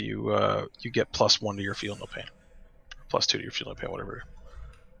charged you get +1 to your feel no pain. +2 to your feel no pain, whatever.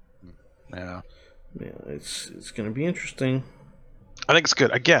 Yeah. Yeah, it's gonna be interesting. I think it's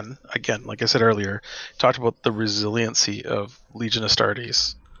good. Again, like I said earlier, talked about the resiliency of Legion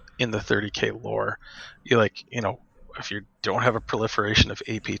Astartes in the 30k lore. If you don't have a proliferation of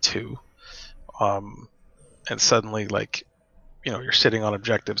AP2, and suddenly you're sitting on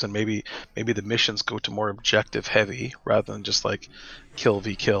objectives, and maybe the missions go to more objective heavy rather than just like kill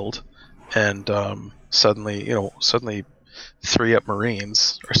v killed, and suddenly 3-up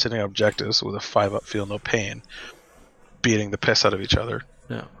Marines are sitting on objectives with a 5-up feel no pain, beating the piss out of each other.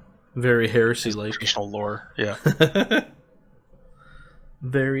 Yeah, very heresy like traditional lore. Yeah.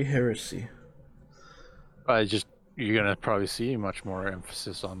 Very heresy. You're gonna probably see much more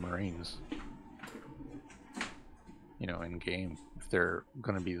emphasis on Marines. In game, if they're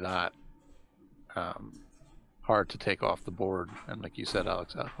gonna be that hard to take off the board, and like you said,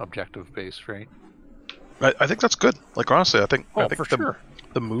 Alex, objective based, right? I think that's good. Like honestly, I think for sure.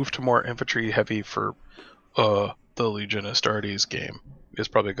 The move to more infantry heavy for the Legion Astartes game is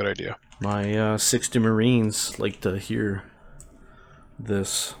probably a good idea. My 60 Marines like to hear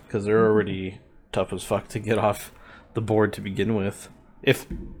this because they're already tough as fuck to get off the board to begin with. If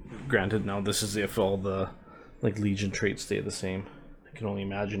granted, now this is if all the Legion traits stay the same. I can only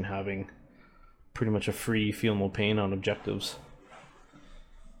imagine having pretty much a free feel no pain on objectives.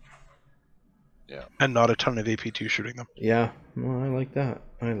 Yeah, and not a ton of AP2 shooting them. Yeah, well, I like that.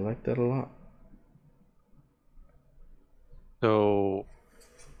 I like that a lot. So,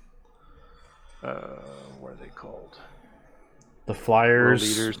 what are they called? The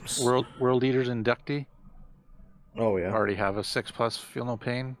Flyers. World Leaders inductee. Oh yeah. Already have a 6+ feel no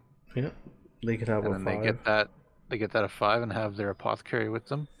pain. Yeah, they could have and a then 5. They get that a 5 and have their apothecary with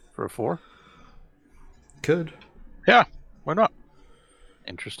them for a 4. Could. Yeah, why not?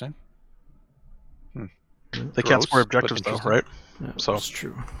 Interesting. They can't score objectives though, right? Yeah, so that's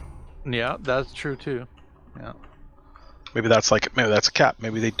true. Yeah, that's true too. Yeah. Maybe that's a cap.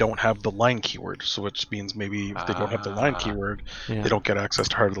 Maybe they don't have the line keyword, so which means maybe if they don't have the line keyword, they don't get access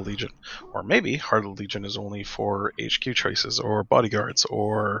to Heart of the Legion. Or maybe Heart of the Legion is only for HQ choices or bodyguards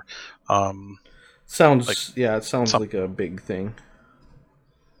or sounds like a big thing.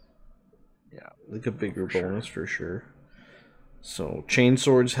 Yeah, like a bigger bonus for sure. So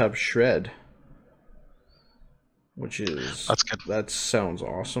chainswords have shred, which is that's good. That sounds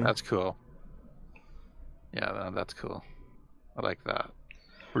awesome. That's cool. Yeah, that's cool. I like that.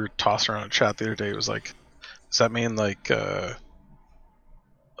 We were tossing around a chat the other day. It was like, does that mean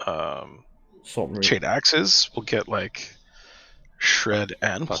chain axes will get shred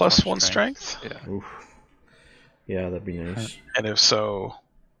and +1 strength? Yeah. Oof. Yeah, that'd be nice. And if so,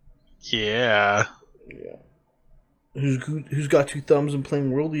 yeah. Yeah. Who's got 2 thumbs and playing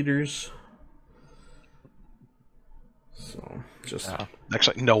World Eaters? So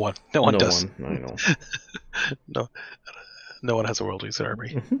actually, no one. No one does. I know. No one has a World Eater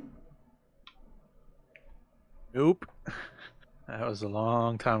army. Nope. That was a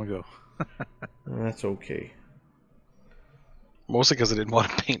long time ago. That's okay. Mostly because I didn't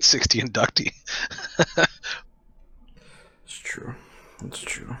want to paint 60 inductee. It's true. It's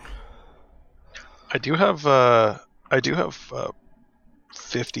true. I do have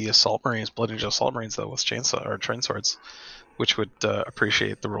 50 assault marines, blood ninja assault marines though, with chainsaw or train swords, which would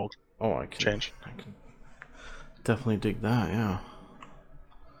appreciate the role change. I can definitely dig that. Yeah.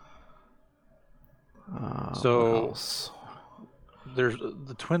 So there's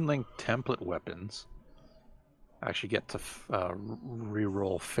the twin link template weapons. Actually, get to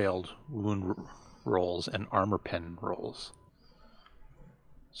re-roll failed wound rolls and armor pen rolls.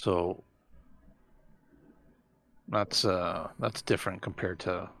 So that's different compared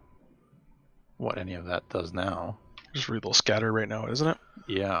to what any of that does now. Just reroll scatter right now, isn't it?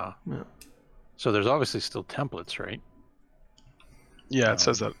 Yeah. So there's obviously still templates, right? Yeah, it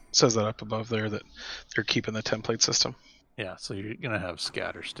says that up above there that they're keeping the template system. Yeah, so you're gonna have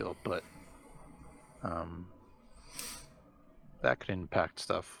scatter still, but that could impact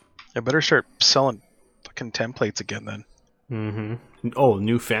stuff. I better start selling fucking templates again then. Mm-hmm. Oh,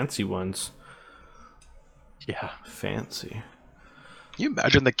 new fancy ones. Yeah. Fancy. Can you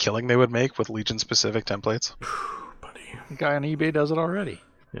imagine the killing they would make with Legion specific templates? Buddy. The guy on eBay does it already.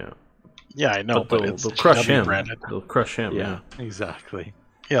 Yeah. Yeah, I know, but they'll crush him. branded. They'll crush him. Yeah. Exactly.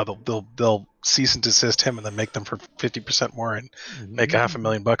 Yeah, they'll cease and desist him and then make them for 50% more and make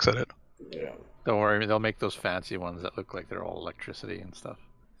 $500,000 at it. Yeah. Don't worry, they'll make those fancy ones that look like they're all electricity and stuff.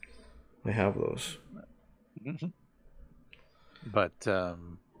 I have those. But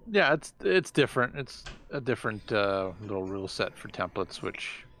yeah, it's different. It's a different little rule set for templates,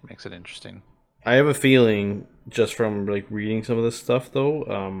 which makes it interesting. I have a feeling, just from like reading some of this stuff,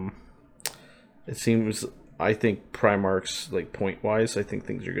 though, it seems, I think Primarchs, like point wise, I think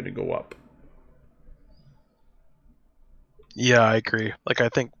things are going to go up. Yeah, I agree. Like, I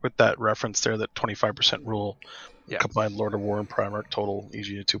think with that reference there, that 25% rule, Yeah. combined Lord of War and Primarch total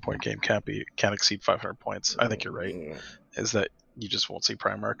EG to 2-point game can't exceed 500 points. I think you're right. Is that you just won't see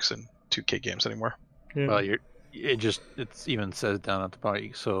Primarchs in 2K games anymore. Yeah. Well, it's even says down at the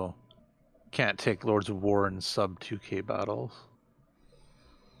bottom, so can't take Lords of War in sub 2K battles.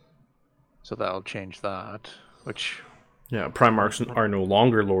 So that'll change that, which Yeah, Primarchs are no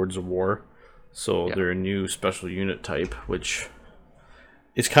longer Lords of War, so Yeah. they're a new special unit type, which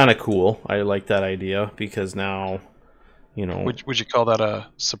is kind of cool. I like that idea because now, you know, Would you call that a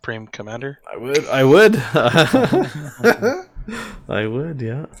Supreme Commander? I would, I would,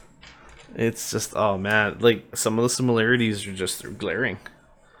 yeah. It's just, oh man, like some of the similarities are just glaring.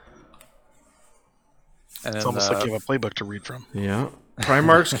 and It's then almost like you have a playbook to read from. Yeah.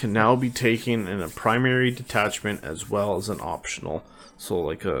 Primarchs can now be taken in a primary detachment as well as an optional. So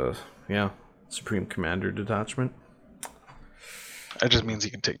like a, Supreme Commander detachment. That just means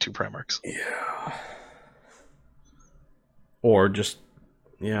you can take 2 Primarchs. Yeah. Or just,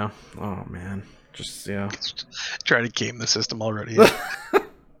 oh man. Just, Try to game the system already.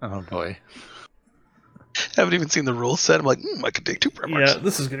 oh boy, Haven't even seen the rule set. I'm like, I could take 2 Primarchs. Yeah,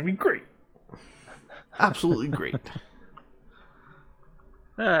 this is going to be great. Absolutely great.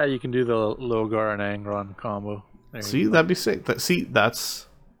 you can do the Logar and Angron combo. There See, you go. that'd be sick. That's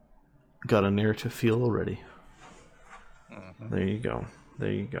got a narrative feel already. There you go.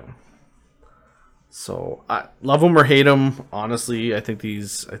 There you go. So, I love them or hate them. Honestly, I think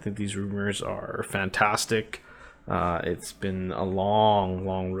these rumors are fantastic. It's been a long,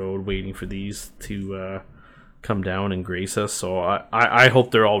 long road waiting for these to come down and grace us. So I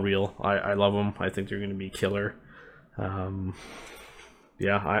hope they're all real. I love them. I think they're going to be killer. I'm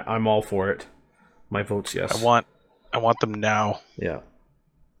all for it. My vote's yes. I want them now. Yeah.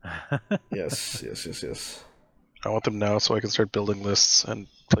 Yes. I want them now so I can start building lists and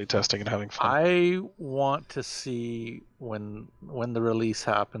play testing and having fun. I want to see when the release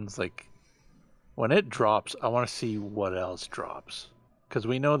happens, like when it drops, I want to see what else drops, because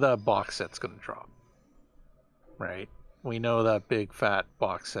we know that box set's going to drop, right? We know that big fat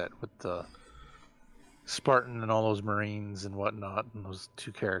box set with the Spartan and all those Marines and whatnot, and those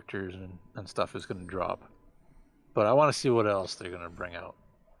 2 characters and stuff is going to drop. But I want to see what else they're going to bring out,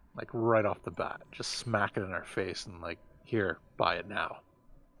 like right off the bat, just smack it in our face and like, here, buy it now.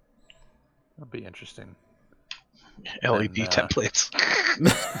 That'll be interesting. LED templates.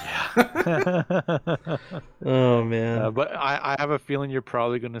 Oh man. But I have a feeling you're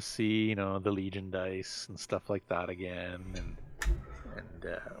probably going to see, the Legion dice and stuff like that again, and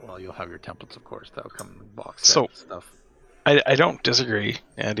well, you'll have your templates, of course, that'll come in the box set and stuff. I don't disagree,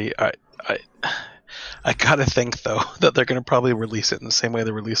 Andy. I gotta think though that they're gonna probably release it in the same way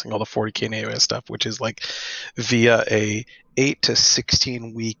they're releasing all the 40k and AOS stuff, which is like via a 8 to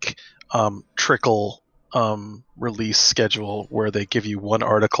 16 week trickle release schedule where they give you 1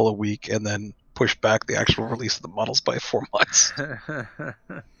 article a week and then push back the actual release of the models by 4 months.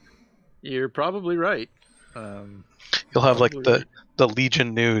 You're probably right. You'll have like the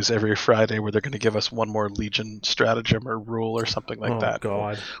Legion news every Friday where they're going to give us 1 more Legion stratagem or rule or something like that.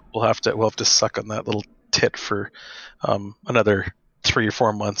 God. We'll have to suck on that little tit for another 3 or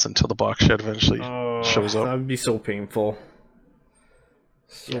 4 months until the box shed eventually shows up. That would be so painful.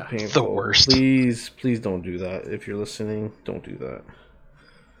 So painful. The worst. Please don't do that. If you're listening, don't do that.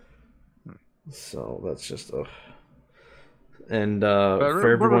 So that's just and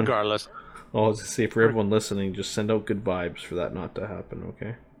for everyone, regardless. I was to say, for everyone listening, just send out good vibes for that not to happen,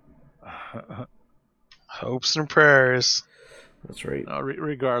 okay? Hopes and prayers. That's right.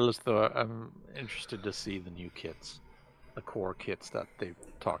 Regardless, though, I'm interested to see the new kits, the core kits that they've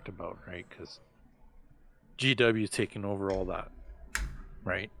talked about, right? Because GW is taking over all that,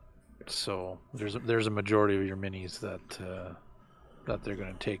 right? So there's a majority of your minis that they're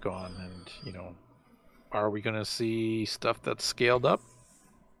going to take on, and are we going to see stuff that's scaled up?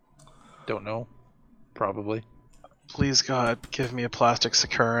 Don't know. Probably. Please God, give me a plastic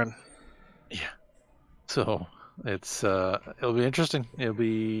Sakuran. Yeah. So it's it'll be interesting. It'll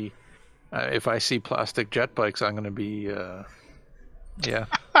be if I see plastic jet bikes, I'm going to be yeah.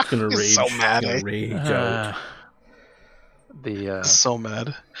 Gonna He's rage. so mad, Gonna eh? rage out. So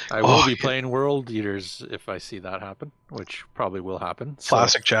mad. I will be playing World Eaters if I see that happen, which probably will happen. So,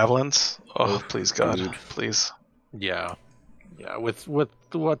 Plastic javelins. Oh, please God, dude. please. yeah, with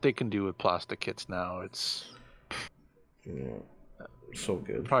what they can do with plastic kits now, it's Yeah. So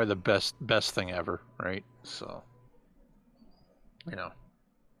good. probably the best thing ever, right? So,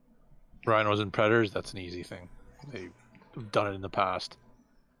 Rhinos and Predators, that's an easy thing. They've done it in the past.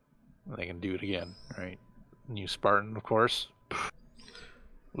 They can do it again, right? New Spartan, of course,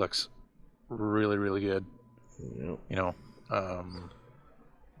 looks really, really good. Yeah.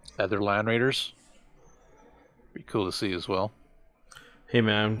 Other Land Raiders, be cool to see as well. Hey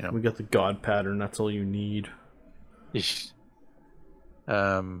man, we got the God pattern. That's all you need.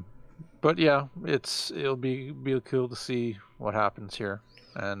 But yeah, it'll be cool to see what happens here,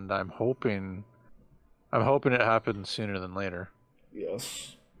 and I'm hoping it happens sooner than later.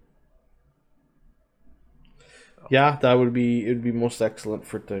 Yes. Yeah, it would be most excellent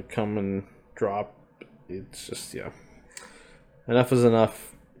for it to come and drop. It's just enough is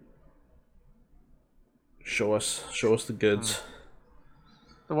enough. Show us the goods.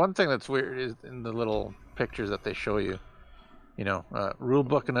 The one thing that's weird is in the little pictures that they show you, rule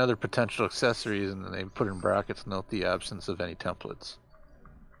book and other potential accessories, and then they put in brackets, note the absence of any templates.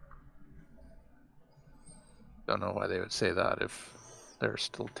 Don't know why they would say that if there are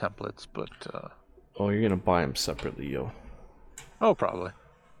still templates, but Oh, you're gonna buy them separately, yo. oh, probably.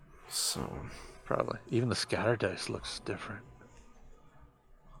 So Probably. Even the scatter dice looks different.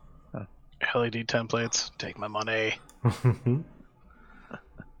 LED templates. Take my money.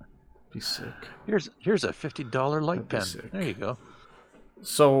 be sick. Here's a $50 light That'd be pen. sick. There you go.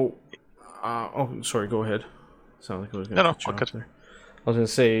 So, sorry. Go ahead. Sound like I was gonna No, cut you I'll off cut. there. I was gonna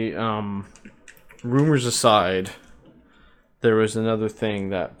say, rumors aside, there was another thing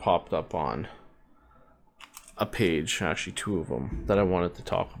that popped up on a page, actually two of them, that I wanted to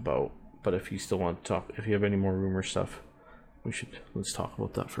talk about. But if you still want to talk, if you have any more rumor stuff, let's talk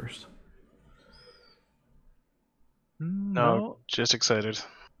about that first. No, just excited.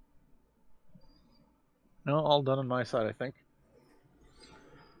 No, all done on my side, I think.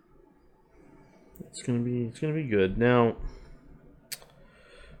 It's gonna be good. Now,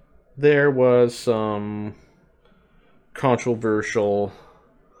 there was some controversial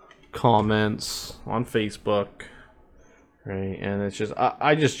comments on Facebook, right? And it's just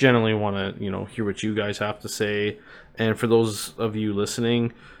I just generally want to hear what you guys have to say, and for those of you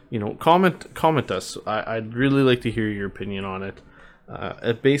listening, comment us. I'd really like to hear your opinion on it.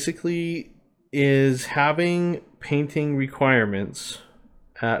 It basically is having painting requirements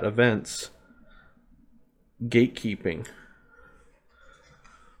at events gatekeeping.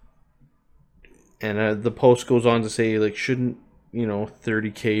 And the post goes on to say, like, shouldn't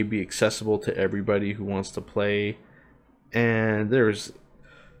 30K be accessible to everybody who wants to play? And there's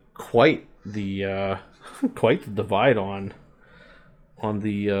quite the divide on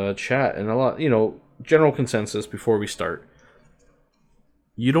the chat, and a lot, general consensus before we start.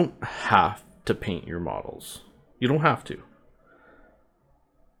 You don't have to paint your models. You don't have to.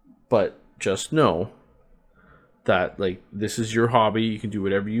 But just know that, like, this is your hobby. You can do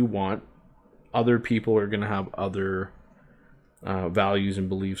whatever you want. Other people are going to have other values and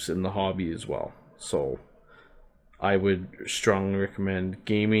beliefs in the hobby as well. So I would strongly recommend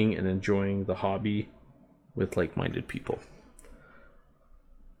gaming and enjoying the hobby with like-minded people.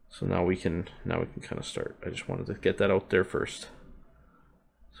 So now we can kind of start. I just wanted to get that out there first,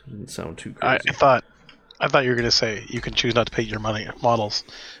 so it didn't sound too crazy. I thought you were going to say you can choose not to paint your models,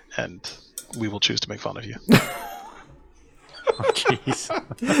 and we will choose to make fun of you. Jeez.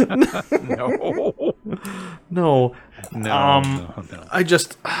 No. No. I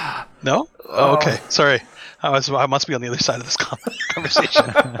just No? Oh, okay. Sorry. I must be on the other side of this conversation.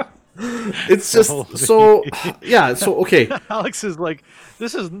 it's just so yeah. So okay, Alex is like,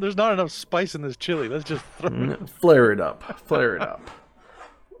 there's not enough spice in this chili. Let's just throw it. Flare it up.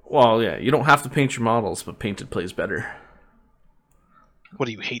 Well, yeah, you don't have to paint your models, but painted plays better. What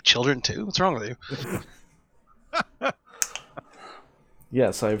do you hate children too? What's wrong with you?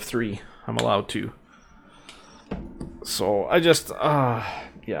 Yes, I have 3. I'm allowed to. So I just,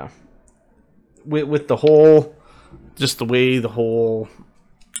 yeah. With the whole, just the way the whole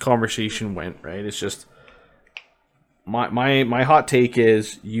conversation went, right? It's just, my hot take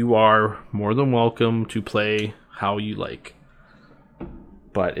is you are more than welcome to play how you like.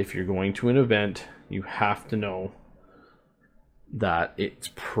 But if you're going to an event, you have to know that it's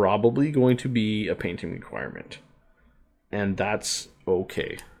probably going to be a painting requirement. And that's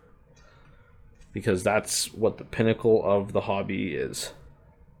okay. Because that's what the pinnacle of the hobby is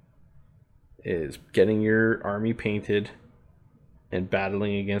getting your army painted and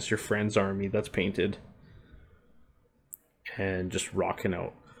battling against your friend's army that's painted and just rocking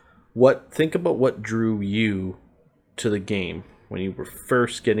out. Think about what drew you to the game when you were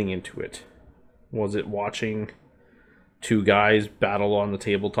first getting into it. Was it watching 2 guys battle on the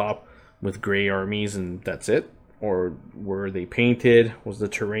tabletop with gray armies and that's it? Or were they painted? Was the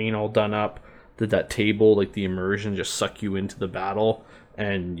terrain all done up? Did that table, like the immersion, just suck you into the battle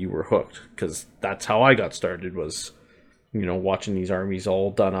and you were hooked? Because that's how I got started, was, watching these armies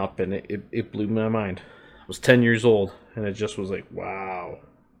all done up, and it blew my mind. I was 10 years old and it just was like, wow.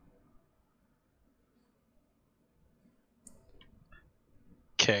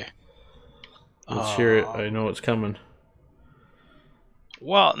 Okay. Let's hear it. I know it's coming.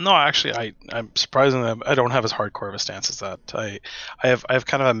 Well, no, actually, I'm surprisingly I don't have as hardcore of a stance as that. I have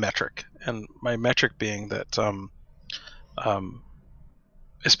kind of a metric, and my metric being that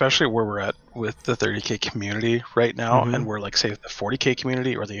especially where we're at with the 30K community right now, and where, like, say, the 40K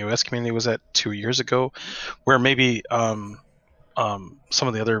community or the US community was at 2 years ago, where maybe some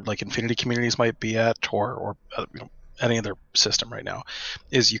of the other, like, Infinity communities might be at, or any other system right now,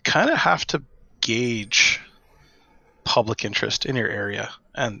 is you kind of have to gauge public interest in your area,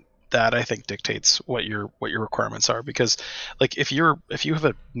 and that, I think, dictates what your requirements are. Because, like, if you have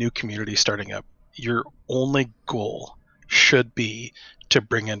a new community starting up, your only goal should be to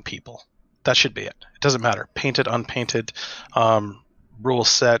bring in people. That should be it. It doesn't matter, painted, unpainted, rule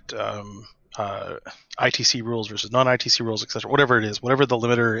set, ITC rules versus non-ITC rules, etc. Whatever it is, whatever the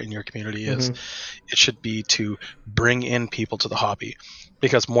limiter in your community is, it should be to bring in people to the hobby,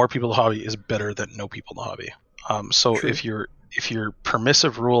 because more people to the hobby is better than no people in the hobby. So True. if your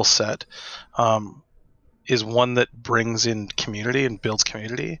permissive rule set is one that brings in community and builds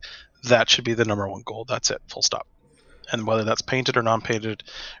community, that should be the number one goal. That's it, full stop. And whether that's painted or non-painted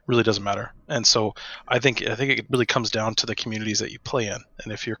really doesn't matter. And so I think it really comes down to the communities that you play in.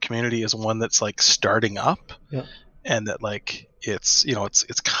 And if your community is one that's, like, starting up, and that, like, it's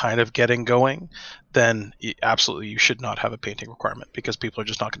kind of getting going, then absolutely you should not have a painting requirement, because people are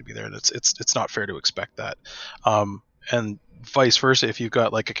just not going to be there, and it's not fair to expect that. And vice versa, if you've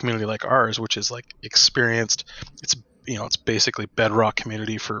got, like, a community like ours, which is, like, experienced, it's basically bedrock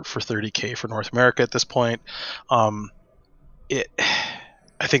community for 30K for North America at this point. I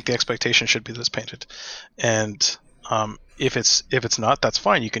think the expectation should be that it's painted, and if it's not, that's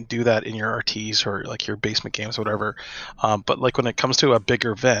fine. You can do that in your RTs or, like, your basement games, whatever. But, like, when it comes to a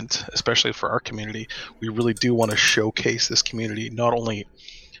bigger event, especially for our community, we really do want to showcase this community not only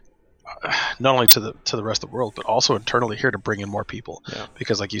to the rest of the world, but also internally here, to bring in more people.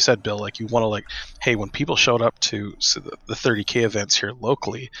 Because, like you said, Bill, like, you want to, like, hey, when people showed up to the 30K events here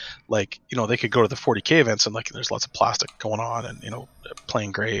locally, like, they could go to the 40K events and, like, there's lots of plastic going on and,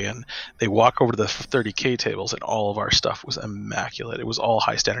 plain gray, and they walk over to the 30K tables and all of our stuff was immaculate. It was all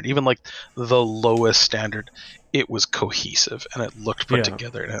high standard. Even, like, the lowest standard, it was cohesive and it looked put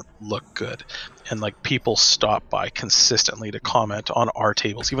together and it looked good. And, like, people stopped by consistently to comment on our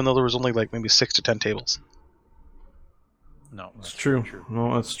tables, even though there was only, like, maybe 6 to 10 tables. No, it's true.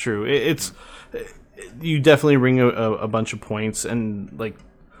 No, that's true. It's you definitely bring a bunch of points, and, like,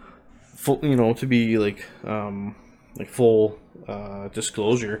 full, to be, like full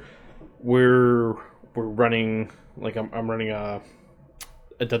disclosure, we're running, like, I'm running a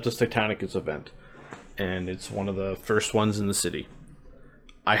Adeptus Titanicus event, and it's one of the first ones in the city.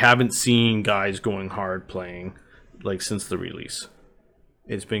 I haven't seen guys going hard playing, like, since the release.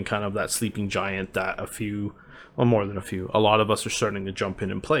 It's been kind of that sleeping giant that more than a few, a lot of us are starting to jump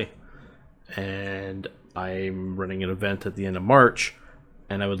in and play. And I'm running an event at the end of March,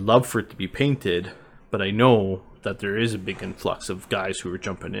 and I would love for it to be painted, but I know that there is a big influx of guys who are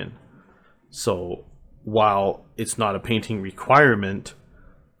jumping in. So while it's not a painting requirement,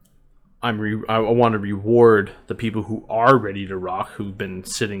 I want to reward the people who are ready to rock, who've been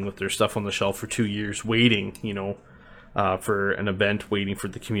sitting with their stuff on the shelf for 2 years, waiting, for an event, waiting for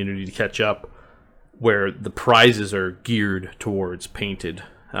the community to catch up, where the prizes are geared towards painted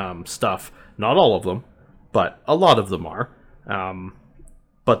stuff. Not all of them, but a lot of them are.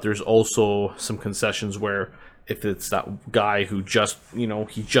 but there's also some concessions where if it's that guy who just,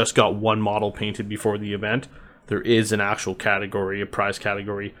 he just got one model painted before the event, there is an actual category, a prize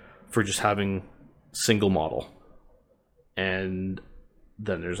category for just having single model. And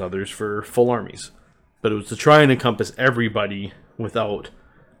then there's others for full armies. But it was to try and encompass everybody without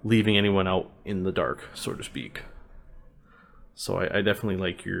leaving anyone out in the dark, so to speak. So I definitely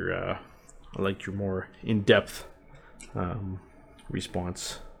like your more in-depth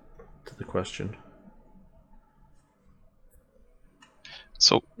response to the question.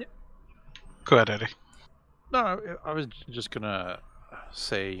 So, go ahead, Eddie. No, I was just gonna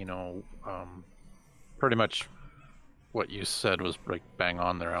say, pretty much what you said was like bang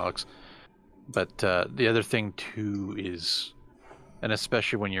on there, Alex. But the other thing too is, and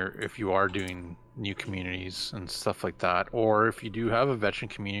especially if you are doing new communities and stuff like that, or if you do have a veteran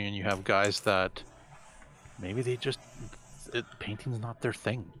community and you have guys that maybe painting's not their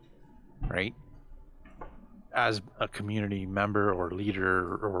thing, right? As a community member or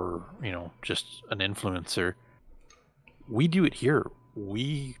leader or, just an influencer, we do it here.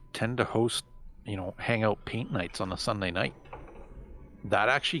 We tend to host, hangout paint nights on a Sunday night. That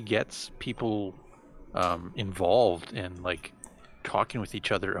actually gets people involved in like talking with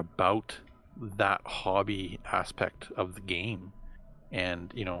each other about that hobby aspect of the game.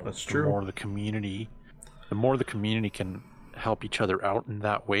 And, That's the true. more the community can help each other out in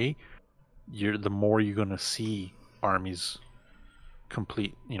that way, the more you're going to see armies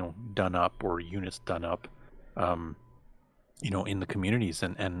complete, done up, or units done up, in the communities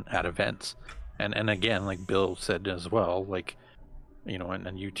and at events. And again, like Bill said as well, like,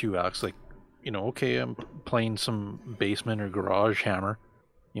 and you too, Alex, like, okay, I'm playing some basement or garage hammer,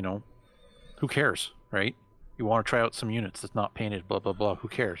 who cares, right? You want to try out some units that's not painted, blah, blah, blah, who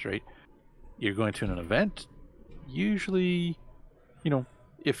cares, right? You're going to an event, usually,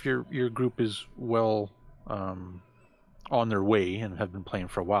 if your group is well on their way and have been playing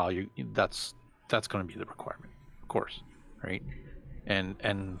for a while, that's going to be the requirement, of course, right?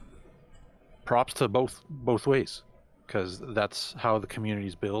 And props to both ways, because that's how the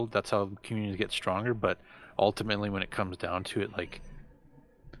communities build, that's how the communities get stronger. But ultimately, when it comes down to it, like,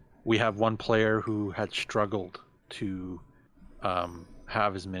 we have one player who had struggled to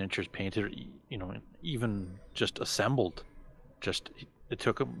have his miniatures painted, even just assembled. It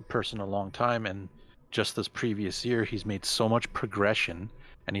took a person a long time, and just this previous year, he's made so much progression,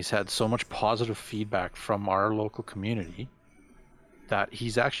 and he's had so much positive feedback from our local community that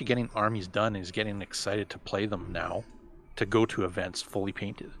he's actually getting armies done. He's getting excited to play them now, to go to events fully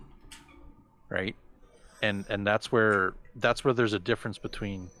painted, right? And that's where there's a difference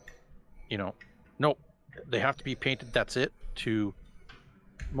between, no, they have to be painted, that's it, to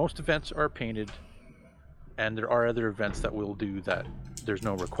most events are painted, and there are other events that we'll do that there's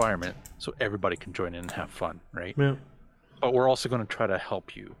no requirement, so everybody can join in and have fun, right? Yeah. But we're also going to try to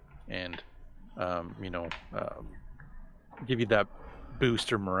help you and, give you that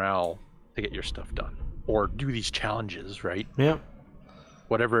boost or morale to get your stuff done, or do these challenges, right? Yeah.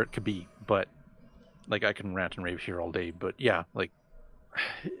 Whatever it could be. But like, I can rant and rave here all day, but yeah, like,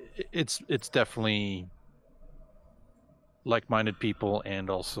 it's definitely like-minded people, and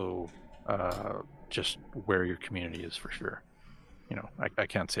also just where your community is, for sure. I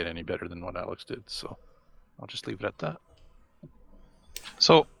can't say it any better than what Alex did, so I'll just leave it at that.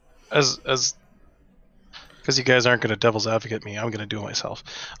 So, as because you guys aren't going to devil's advocate me, I'm going to do it myself.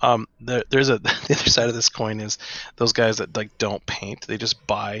 There's the other side of this coin is those guys that like don't paint; they just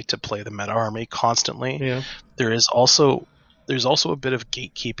buy to play the meta army constantly. Yeah. There's also a bit of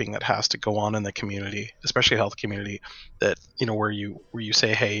gatekeeping that has to go on in the community, especially health community. That where you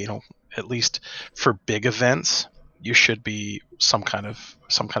say, hey, at least for big events, you should be some kind of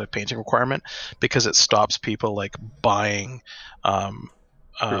painting requirement, because it stops people like buying a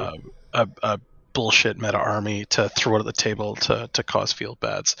bullshit meta army to throw it at the table to cause field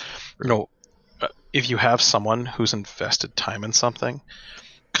bads. If you have someone who's invested time in something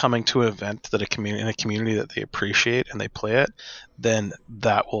coming to an event that in a community that they appreciate and they play it, then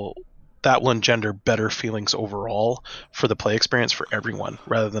that will engender better feelings overall for the play experience for everyone,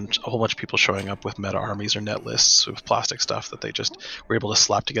 rather than a whole bunch of people showing up with meta armies or net lists with plastic stuff that they just were able to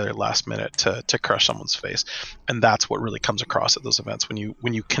slap together last minute to crush someone's face. And that's what really comes across at those events. When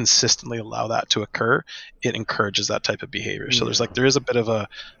you consistently allow that to occur, it encourages that type of behavior. So there is a bit of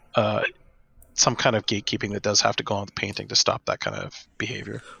a some kind of gatekeeping that does have to go on with painting to stop that kind of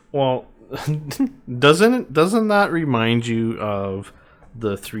behavior. Well, doesn't that remind you of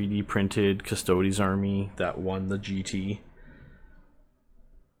the 3D printed Custodes army that won the GT?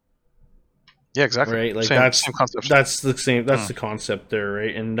 Yeah, exactly. right? Like Same concept. that's the same. That's the concept there,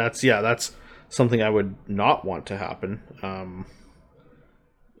 right? And that's something I would not want to happen.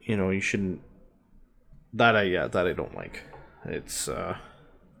 You shouldn't. That I don't like. It's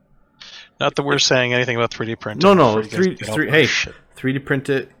Not that we're saying anything about 3D printing. no before you guys get all three. our Hey, shit. 3D print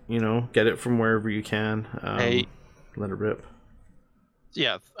it. Get it from wherever you can. Hey. Let it rip.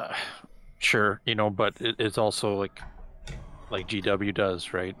 Yeah, sure, but it's also like GW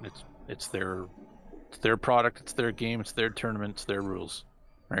does, right? It's their product, it's their game, it's their tournament, it's their rules,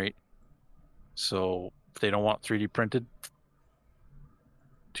 right? So if they don't want 3D printed,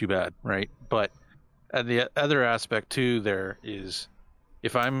 too bad, right? But the other aspect too there is,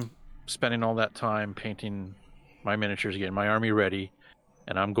 if I'm spending all that time painting my miniatures, getting my army ready,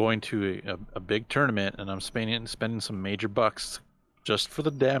 and I'm going to a big tournament, and I'm spending some major bucks just for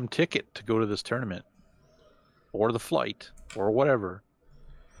the damn ticket to go to this tournament, or the flight, or whatever,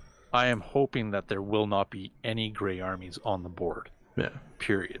 I am hoping that there will not be any gray armies on the board. Yeah.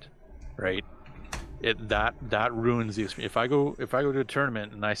 Period. Right? That ruins the experience. If I go to a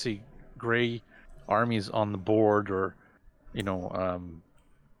tournament and I see gray armies on the board, or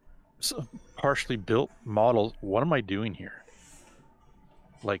partially built models, what am I doing here?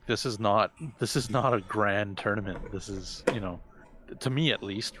 Like, this is not a grand tournament. This is, to me at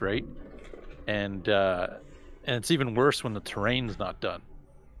least, right? And it's even worse when the terrain's not done,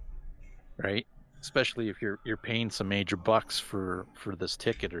 right? Especially if you're paying some major bucks for this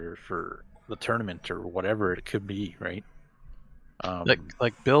ticket, or for the tournament, or whatever it could be, right?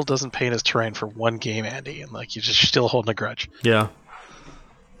 Like Bill doesn't paint his terrain for one game, Andy, and like you're just still holding a grudge. Yeah.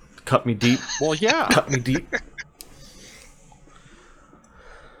 Cut me deep. Well, yeah. Cut me deep.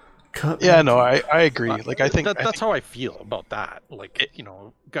 I agree. Like, I think that's how I feel about that. Like,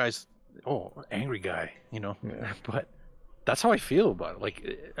 guys, angry guy, Yeah. But that's how I feel about it.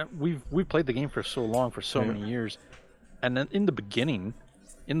 Like, we've played the game for so long, for so many years, and then in the beginning,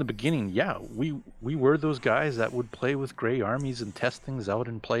 yeah, we were those guys that would play with gray armies and test things out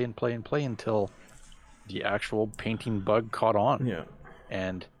and play until the actual painting bug caught on. Yeah.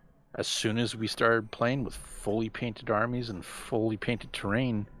 And as soon as we started playing with fully painted armies and fully painted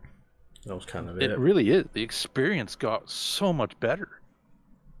terrain, that was kind of it really is. The experience got so much better.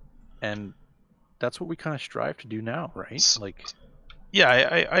 And that's what we kind of strive to do now, right? Like, yeah,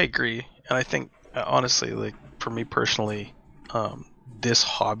 I agree. And I think, honestly, like, for me personally, this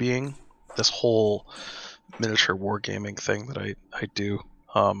hobbying, this whole miniature wargaming thing that I do,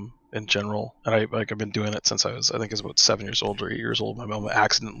 in general, and I've been doing it since I think I was about 7 years old or 8 years old. My mom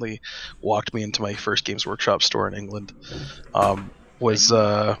accidentally walked me into my first Games Workshop store in England. Was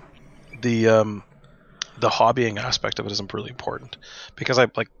the hobbying aspect of it is really important, because I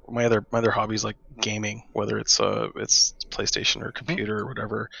like my other hobbies, like gaming, whether it's PlayStation or computer or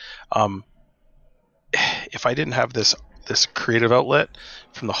whatever. If I didn't have this creative outlet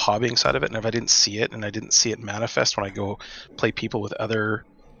from the hobbying side of it, and if I didn't see it, and I didn't see it manifest when I go play people with other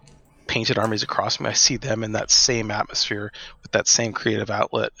painted armies across me, I see them in that same atmosphere with that same creative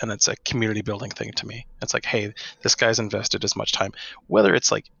outlet, and it's a community building thing to me. It's like, hey, this guy's invested as much time, whether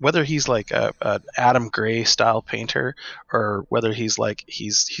he's like a Adam Gray style painter, or whether he's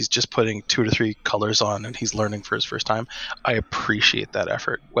just putting 2 to 3 colors on and he's learning for his first time. I appreciate that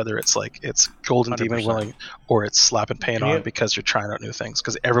effort, whether it's Golden 100%. Demon Willing, or it's slapping paint on because you're trying out new things,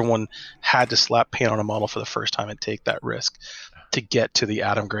 because everyone had to slap paint on a model for the first time and take that risk to get to the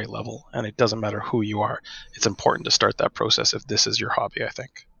Adam Gray level. And it doesn't matter who you are. It's important to start that process if this is your hobby, I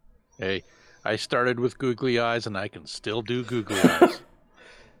think. Hey, I started with googly eyes, and I can still do googly eyes.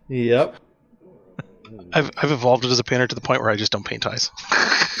 Yep. I've evolved it as a painter to the point where I just don't paint eyes.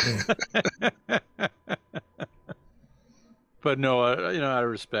 But no, I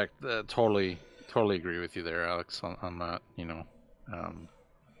respect, totally agree with you there, Alex, on that,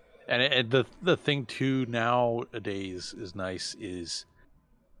 And the thing too nowadays is nice is,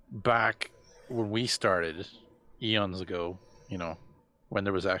 back when we started eons ago, when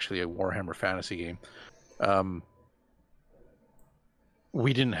there was actually a Warhammer Fantasy game,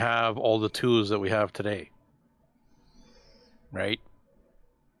 we didn't have all the tools that we have today, right?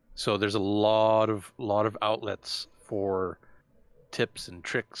 So there's a lot of outlets for tips and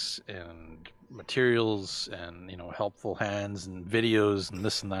tricks and materials and helpful hands and videos and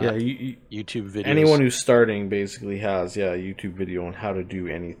this and that. Yeah, YouTube videos. Anyone who's starting basically has a YouTube video on how to do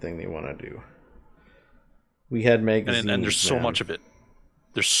anything they want to do. We had magazines, and there's so much of it.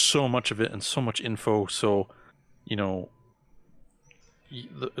 There's so much of it and so much info. So,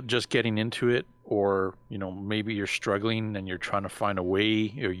 just getting into it, or maybe you're struggling and you're trying to find a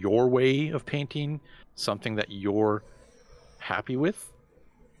way, or your way of painting something that you're happy with.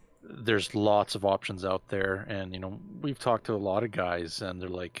 there's lots of options out there, and we've talked to a lot of guys, and they're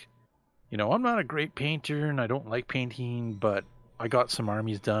like, I'm not a great painter, and I don't like painting, but I got some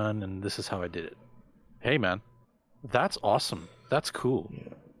armies done, and this is how I did it. Hey, man, that's awesome. That's cool.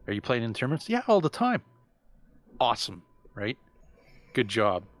 Yeah. Are you playing in tournaments? Yeah, all the time. Awesome, right? Good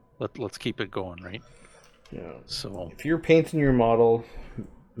job. Let's keep it going, right? Yeah. So If you're painting your model,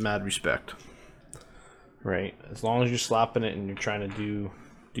 mad respect. Right? As long as you're slapping it and you're trying to do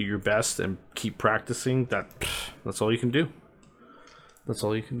your best and keep practicing, that's all you can do. That's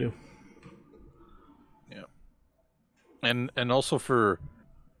all you can do. yeah, and also for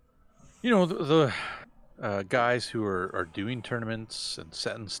the guys who are doing tournaments and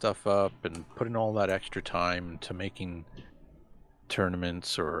setting stuff up and putting all that extra time into making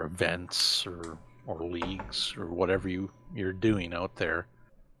tournaments or events or leagues or whatever you're doing out there,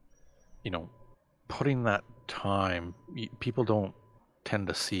 putting that time, people don't tend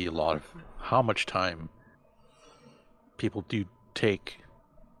to see a lot of how much time people do take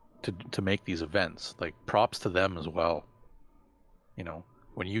to make these events. Like, props to them as well.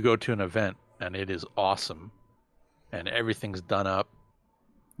 When you go to an event and it is awesome and everything's done up,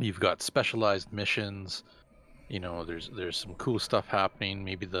 you've got specialized missions, there's some cool stuff happening.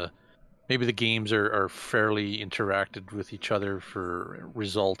 Maybe the games are fairly interacted with each other for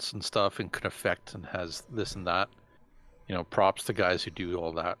results and stuff, and can affect and has this and that. Props to guys who do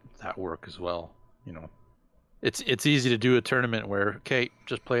all that work as well. It's easy to do a tournament where, okay,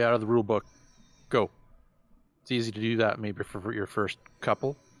 just play out of the rule book, go. It's easy to do that maybe for your first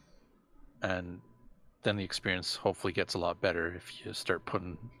couple, and then the experience hopefully gets a lot better if you start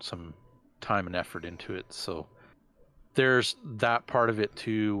putting some time and effort into it. So there's that part of it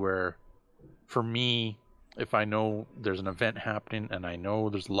too, where for me, if I know there's an event happening and I know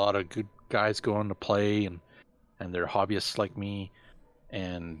there's a lot of good guys going to play and they're hobbyists like me,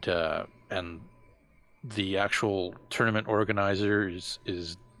 and the actual tournament organizer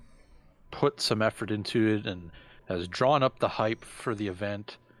is put some effort into it and has drawn up the hype for the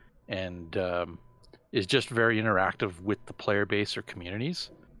event, and is just very interactive with the player base or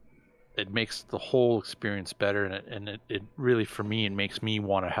communities, it makes the whole experience better, and it really, for me, it makes me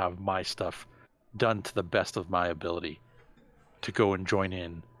want to have my stuff done to the best of my ability to go and join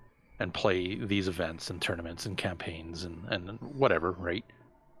in and play these events and tournaments and campaigns and whatever, right?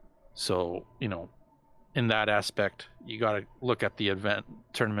 So, in that aspect, you got to look at the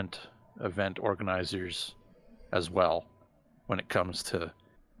tournament event organizers as well when it comes to,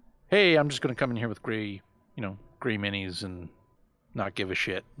 hey, I'm just going to come in here with gray minis and not give a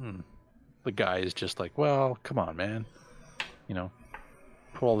shit. The guy is just like, well, come on, man.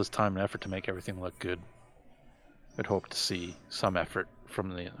 Put all this time and effort to make everything look good. I'd hope to see some effort from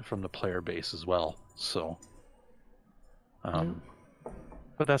the player base as well. So,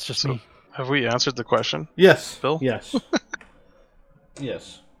 but that's just me. Have we answered the question? Yes, Phil? Yes.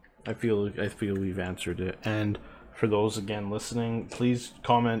 Yes. I feel we've answered it. And for those again listening, please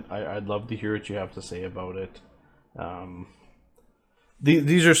comment. I'd love to hear what you have to say about it.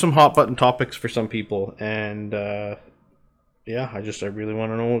 These are some hot button topics for some people, and yeah, I really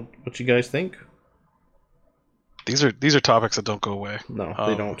want to know what you guys think. These are topics that don't go away. No,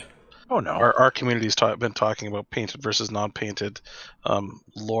 they don't. Oh no. Our community's been talking about painted versus non-painted,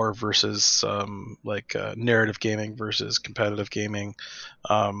 lore versus narrative gaming versus competitive gaming.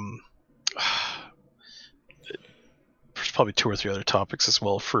 There's probably 2 or 3 other topics as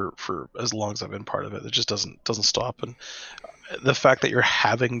well for as long as I've been part of it. It just doesn't stop. And the fact that you're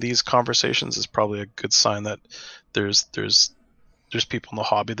having these conversations is probably a good sign that there's people in the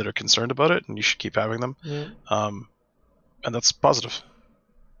hobby that are concerned about it, and you should keep having them. Yeah. And that's positive.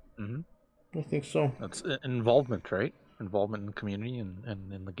 Mm-hmm. I think so. That's involvement, right? Involvement in the community and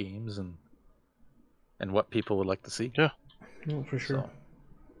in the games and what people would like to see. Yeah. No, for sure. So.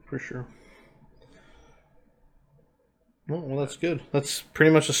 For sure. Well, that's good. That's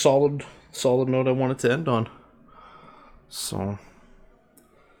pretty much a solid note I wanted to end on. So,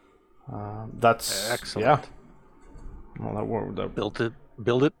 that's excellent. Yeah. Well, that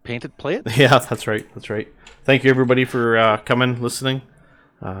build it, paint it, play it. Yeah, that's right. Thank you everybody for coming, listening.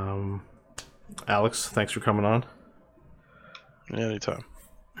 Alex, thanks for coming on. Yeah, anytime.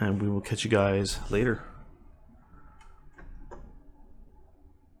 And we will catch you guys later.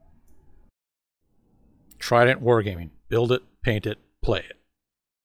 Trident Wargaming. Build it, paint it, play it.